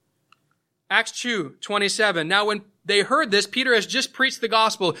different. Acts 2:27. Now when they heard this, Peter has just preached the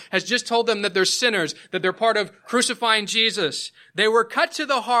gospel, has just told them that they're sinners, that they're part of crucifying Jesus. They were cut to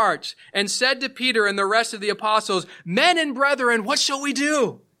the heart and said to Peter and the rest of the apostles, men and brethren, what shall we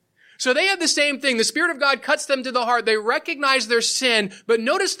do? So they have the same thing. The Spirit of God cuts them to the heart. They recognize their sin, but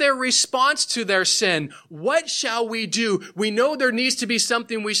notice their response to their sin. What shall we do? We know there needs to be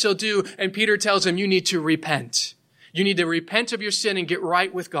something we shall do. And Peter tells them, you need to repent. You need to repent of your sin and get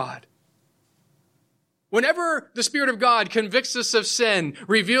right with God. Whenever the Spirit of God convicts us of sin,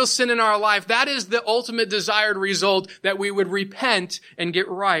 reveals sin in our life, that is the ultimate desired result, that we would repent and get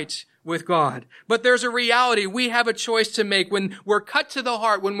right with God. But there's a reality. We have a choice to make. When we're cut to the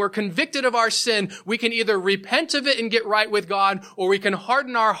heart, when we're convicted of our sin, we can either repent of it and get right with God, or we can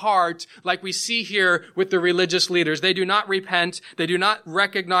harden our heart like we see here with the religious leaders. They do not repent. They do not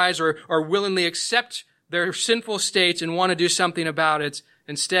recognize or willingly accept their sinful states and want to do something about it.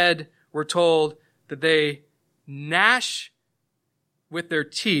 Instead, we're told that they gnash with their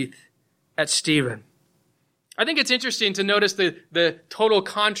teeth at Stephen. I think it's interesting to notice the total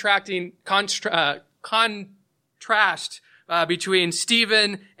contrast between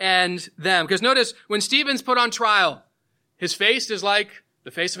Stephen and them. Because notice, when Stephen's put on trial, his face is like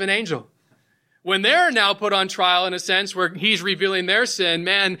the face of an angel. When they're now put on trial, in a sense, where he's revealing their sin,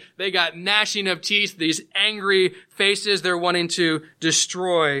 man, they got gnashing of teeth, these angry faces. They're wanting to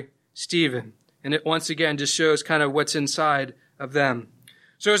destroy Stephen. And it once again just shows kind of what's inside of them.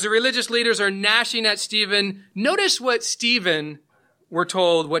 So as the religious leaders are gnashing at Stephen, notice what Stephen, we're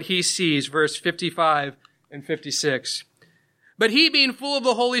told, what he sees, verse 55 and 56. But he, being full of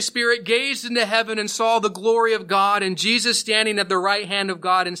the Holy Spirit, gazed into heaven and saw the glory of God and Jesus standing at the right hand of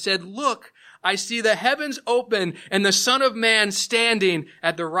God and said, look, I see the heavens open and the Son of Man standing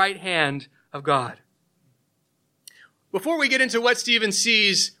at the right hand of God. Before we get into what Stephen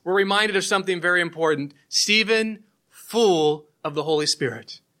sees, we're reminded of something very important. Stephen, full of the Holy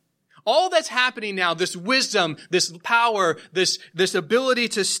Spirit. All that's happening now, this wisdom, this power, this ability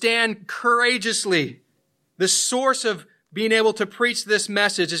to stand courageously, the source of being able to preach this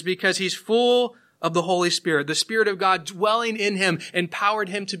message is because he's full of the Holy Spirit. The Spirit of God dwelling in him empowered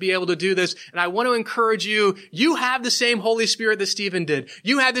him to be able to do this. And I want to encourage you, you have the same Holy Spirit that Stephen did.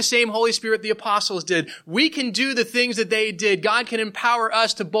 You have the same Holy Spirit the apostles did. We can do the things that they did. God can empower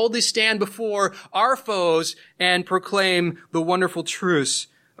us to boldly stand before our foes and proclaim the wonderful truths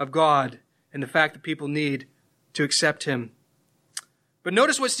of God and the fact that people need to accept him. But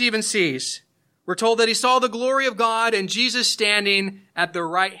notice what Stephen sees. We're told that he saw the glory of God and Jesus standing at the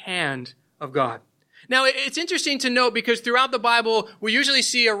right hand of God. Now, it's interesting to note because throughout the Bible, we usually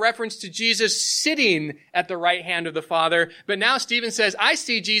see a reference to Jesus sitting at the right hand of the Father. But now Stephen says, I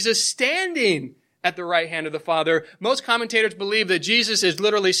see Jesus standing at the right hand of the Father. Most commentators believe that Jesus is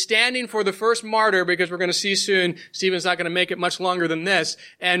literally standing for the first martyr, because we're going to see soon Stephen's not going to make it much longer than this,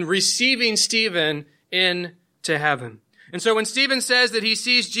 and receiving Stephen into heaven. And so when Stephen says that he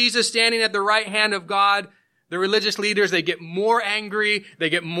sees Jesus standing at the right hand of God, the religious leaders, they get more angry, they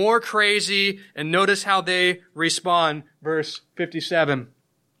get more crazy, and notice how they respond. Verse 57.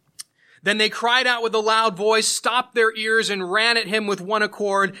 Then they cried out with a loud voice, stopped their ears, and ran at him with one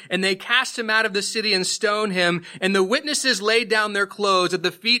accord, and they cast him out of the city and stoned him. And the witnesses laid down their clothes at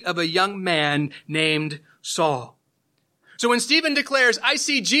the feet of a young man named Saul. So when Stephen declares, I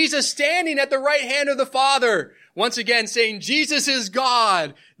see Jesus standing at the right hand of the Father, once again saying Jesus is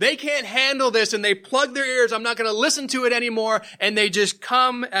God, they can't handle this and they plug their ears. I'm not going to listen to it anymore. And they just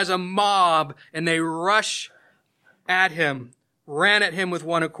come as a mob and they rush at him, ran at him with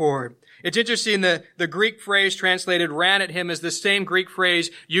one accord. It's interesting, the Greek phrase translated ran at him is the same Greek phrase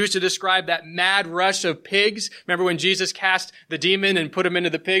used to describe that mad rush of pigs. Remember when Jesus cast the demon and put him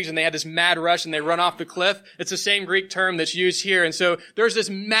into the pigs and they had this mad rush and they run off the cliff? It's the same Greek term that's used here. And so there's this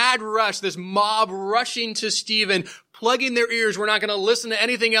mad rush, this mob rushing to Stephen, plugging their ears. We're not going to listen to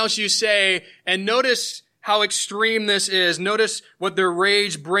anything else you say. And notice how extreme this is. Notice what their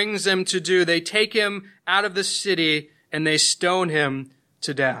rage brings them to do. They take him out of the city and they stone him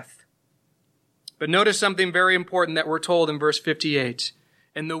to death. But notice something very important that we're told in verse 58.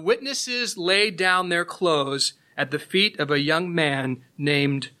 And the witnesses laid down their clothes at the feet of a young man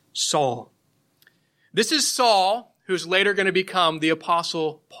named Saul. This is Saul, who's later going to become the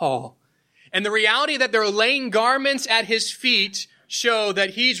Apostle Paul. And the reality that they're laying garments at his feet show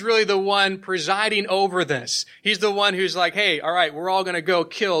that he's really the one presiding over this. He's the one who's like, hey, all right, we're all going to go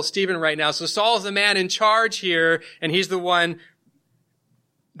kill Stephen right now. So Saul's the man in charge here, and he's the one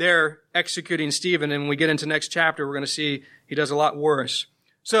there executing Stephen. And when we get into next chapter, we're going to see he does a lot worse.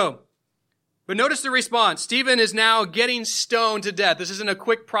 But notice the response. Stephen is now getting stoned to death. This isn't a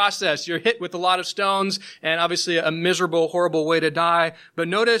quick process. You're hit with a lot of stones and obviously a miserable, horrible way to die. But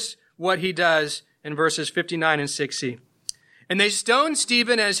notice what he does in verses 59 and 60. And they stoned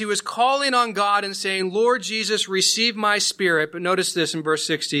Stephen as he was calling on God and saying, Lord Jesus, receive my spirit. But notice this in verse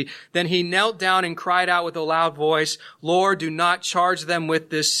 60. Then he knelt down and cried out with a loud voice, Lord, do not charge them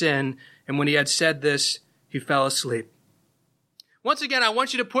with this sin. And when he had said this, he fell asleep. Once again, I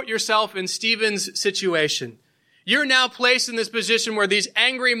want you to put yourself in Stephen's situation. You're now placed in this position where these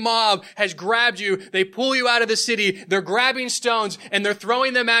angry mob has grabbed you. They pull you out of the city. They're grabbing stones and they're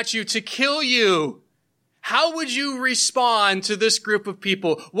throwing them at you to kill you. How would you respond to this group of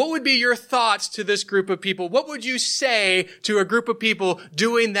people? What would be your thoughts to this group of people? What would you say to a group of people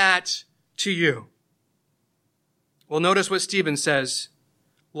doing that to you? Well, notice what Stephen says.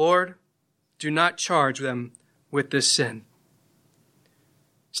 Lord, do not charge them with this sin.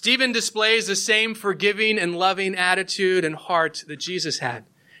 Stephen displays the same forgiving and loving attitude and heart that Jesus had.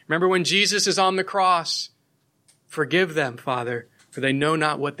 Remember when Jesus is on the cross? Forgive them, Father, for they know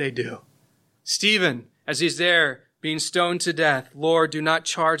not what they do. Stephen, as he's there being stoned to death, Lord, do not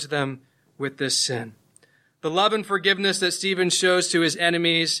charge them with this sin. The love and forgiveness that Stephen shows to his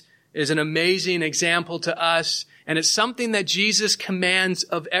enemies is an amazing example to us, and it's something that Jesus commands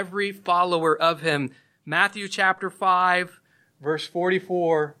of every follower of him. Matthew chapter 5, verse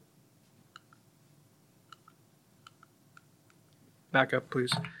 44. Back up,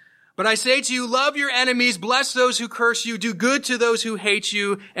 please. But I say to you, love your enemies, bless those who curse you, do good to those who hate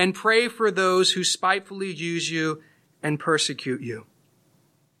you, and pray for those who spitefully use you and persecute you.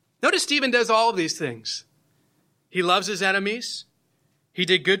 Notice Stephen does all of these things. He loves his enemies. He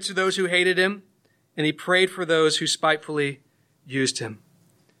did good to those who hated him, and he prayed for those who spitefully used him.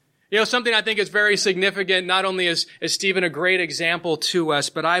 You know, something I think is very significant, not only is Stephen a great example to us,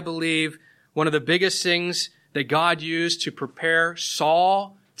 but I believe one of the biggest things that God used to prepare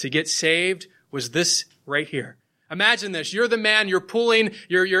Saul to get saved was this right here. Imagine this. You're the man,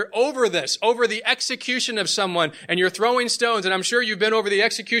 you're over this, over the execution of someone, and you're throwing stones, and I'm sure you've been over the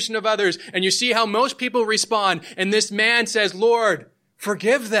execution of others, and you see how most people respond, and this man says, Lord,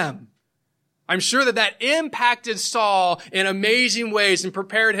 forgive them. I'm sure that impacted Saul in amazing ways and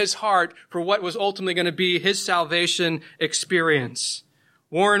prepared his heart for what was ultimately going to be his salvation experience.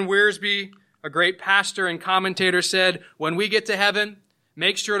 Warren Wiersbe, a great pastor and commentator, said, when we get to heaven,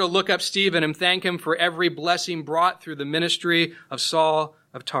 make sure to look up Stephen and thank him for every blessing brought through the ministry of Saul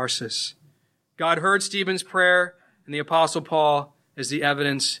of Tarsus. God heard Stephen's prayer, and the Apostle Paul is the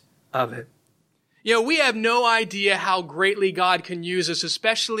evidence of it. You know, we have no idea how greatly God can use us,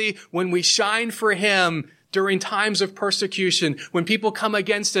 especially when we shine for him during times of persecution, when people come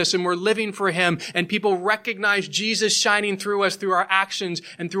against us and we're living for him and people recognize Jesus shining through us through our actions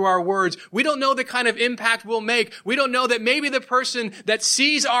and through our words. We don't know the kind of impact we'll make. We don't know that maybe the person that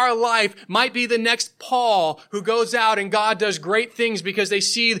sees our life might be the next Paul who goes out and God does great things because they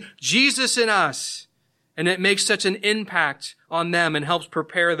see Jesus in us. And it makes such an impact on them and helps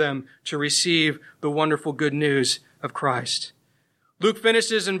prepare them to receive the wonderful good news of Christ. Luke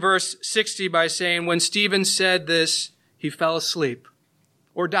finishes in verse 60 by saying, when Stephen said this, he fell asleep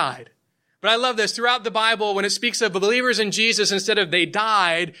or died. But I love this. Throughout the Bible, when it speaks of believers in Jesus, instead of they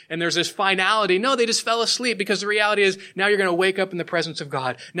died and there's this finality, no, they just fell asleep, because the reality is now you're going to wake up in the presence of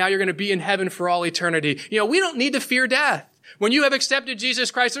God. Now you're going to be in heaven for all eternity. We don't need to fear death. When you have accepted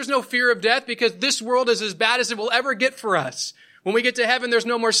Jesus Christ, there's no fear of death, because this world is as bad as it will ever get for us. When we get to heaven, there's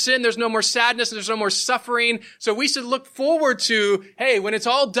no more sin, there's no more sadness, there's no more suffering. So we should look forward to, hey, when it's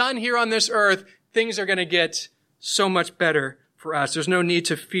all done here on this earth, things are going to get so much better for us. There's no need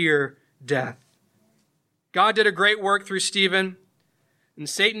to fear death. God did a great work through Stephen, and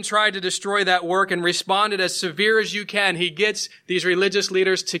Satan tried to destroy that work and responded as severe as you can. He gets these religious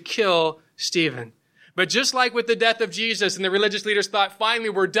leaders to kill Stephen. But just like with the death of Jesus, and the religious leaders thought, finally,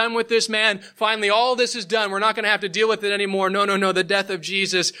 we're done with this man. Finally, all this is done. We're not going to have to deal with it anymore. No. The death of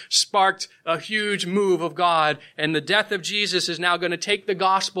Jesus sparked a huge move of God. And the death of Jesus is now going to take the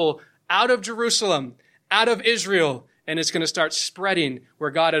gospel out of Jerusalem, out of Israel, and it's going to start spreading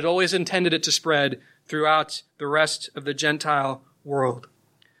where God had always intended it to spread throughout the rest of the Gentile world.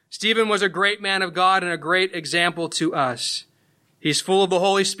 Stephen was a great man of God and a great example to us. He's full of the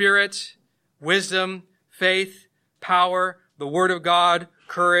Holy Spirit, wisdom, faith, power, the Word of God,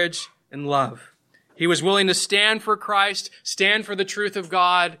 courage, and love. He was willing to stand for Christ, stand for the truth of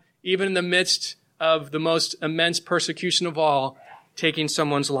God, even in the midst of the most immense persecution of all, taking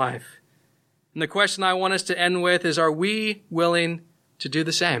someone's life. And the question I want us to end with is, are we willing to do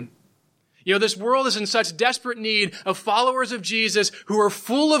the same? This world is in such desperate need of followers of Jesus who are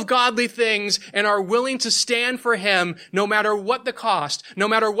full of godly things and are willing to stand for Him no matter what the cost, no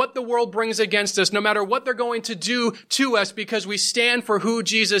matter what the world brings against us, no matter what they're going to do to us, because we stand for who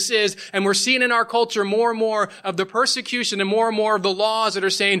Jesus is. And we're seeing in our culture more and more of the persecution and more of the laws that are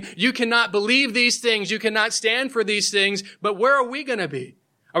saying, you cannot believe these things, you cannot stand for these things. But where are we going to be?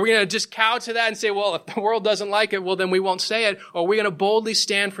 Are we going to just cow to that and say, well, if the world doesn't like it, well, then we won't say it? Or are we going to boldly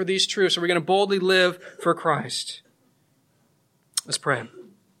stand for these truths? Are we going to boldly live for Christ? Let's pray.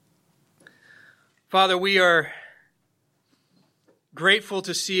 Father, we are grateful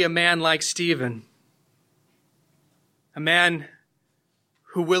to see a man like Stephen, a man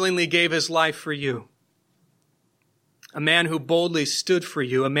who willingly gave his life for you, a man who boldly stood for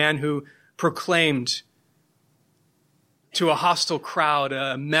you, a man who proclaimed to a hostile crowd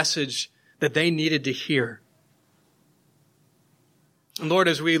a message that they needed to hear. And Lord,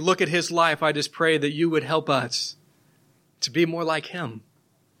 as we look at his life, I just pray that you would help us to be more like him.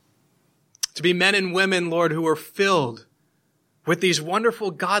 To be men and women, Lord, who are filled with these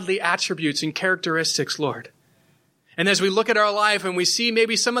wonderful godly attributes and characteristics, Lord. And as we look at our life and we see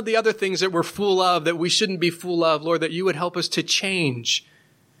maybe some of the other things that we're full of that we shouldn't be full of, Lord, that you would help us to change,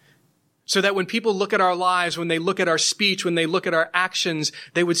 so that when people look at our lives, when they look at our speech, when they look at our actions,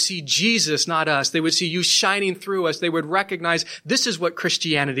 they would see Jesus, not us. They would see you shining through us. They would recognize this is what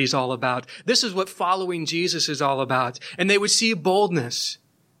Christianity is all about. This is what following Jesus is all about. And they would see boldness.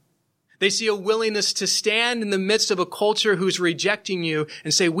 They see a willingness to stand in the midst of a culture who's rejecting you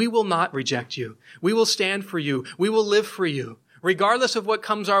and say, we will not reject you. We will stand for you. We will live for you. Regardless of what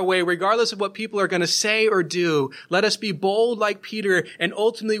comes our way, regardless of what people are going to say or do, let us be bold like Peter and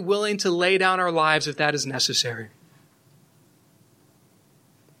ultimately willing to lay down our lives if that is necessary.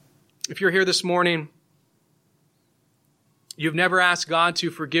 If you're here this morning, you've never asked God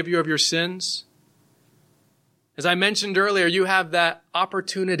to forgive you of your sins. As I mentioned earlier, you have that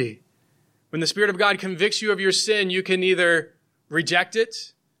opportunity. When the Spirit of God convicts you of your sin, you can either reject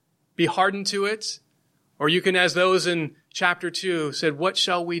it, be hardened to it, or you can, as those in chapter 2 said, what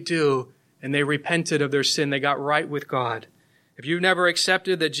shall we do? And they repented of their sin. They got right with God. If you've never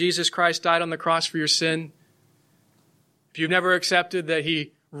accepted that Jesus Christ died on the cross for your sin, if you've never accepted that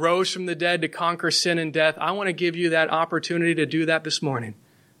He rose from the dead to conquer sin and death, I want to give you that opportunity to do that this morning.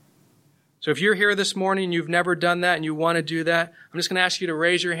 So if you're here this morning and you've never done that and you want to do that, I'm just going to ask you to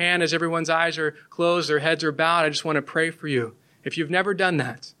raise your hand as everyone's eyes are closed, their heads are bowed. I just want to pray for you. If you've never done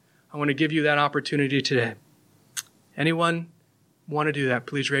that, I want to give you that opportunity today. Anyone want to do that?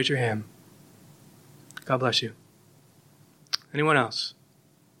 Please raise your hand. God bless you. Anyone else?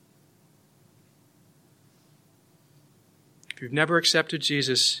 If you've never accepted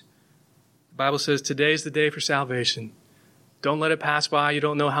Jesus, the Bible says today's the day for salvation. Don't let it pass by. You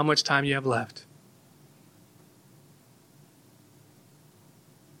don't know how much time you have left.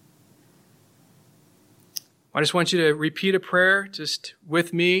 I just want you to repeat a prayer just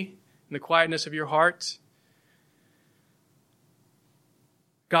with me in the quietness of your heart.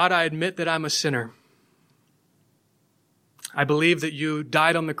 God, I admit that I'm a sinner. I believe that you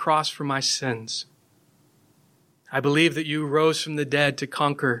died on the cross for my sins. I believe that you rose from the dead to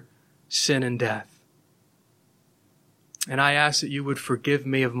conquer sin and death. And I ask that you would forgive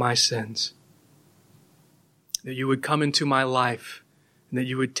me of my sins, that you would come into my life, and that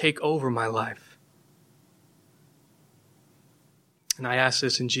you would take over my life. And I ask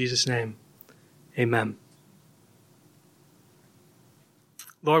this in Jesus' name. Amen.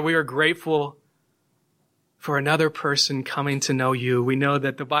 Lord, we are grateful for another person coming to know you. We know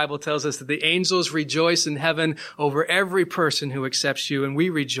that the Bible tells us that the angels rejoice in heaven over every person who accepts you, and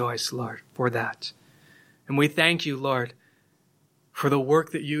we rejoice, Lord, for that. And we thank you, Lord, for the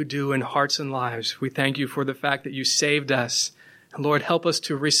work that you do in hearts and lives. We thank you for the fact that you saved us. And Lord, help us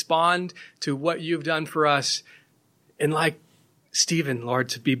to respond to what you've done for us. And like Stephen, Lord,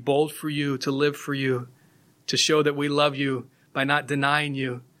 to be bold for you, to live for you, to show that we love you by not denying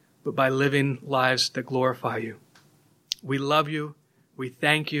you, but by living lives that glorify you. We love you. We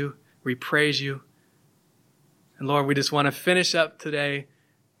thank you. We praise you. And Lord, we just want to finish up today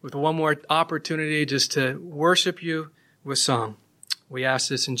with one more opportunity just to worship you with song. We ask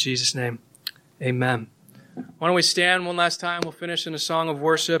this in Jesus' name. Amen. Why don't we stand one last time? We'll finish in a song of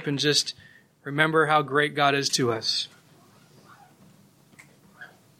worship and just remember how great God is to us.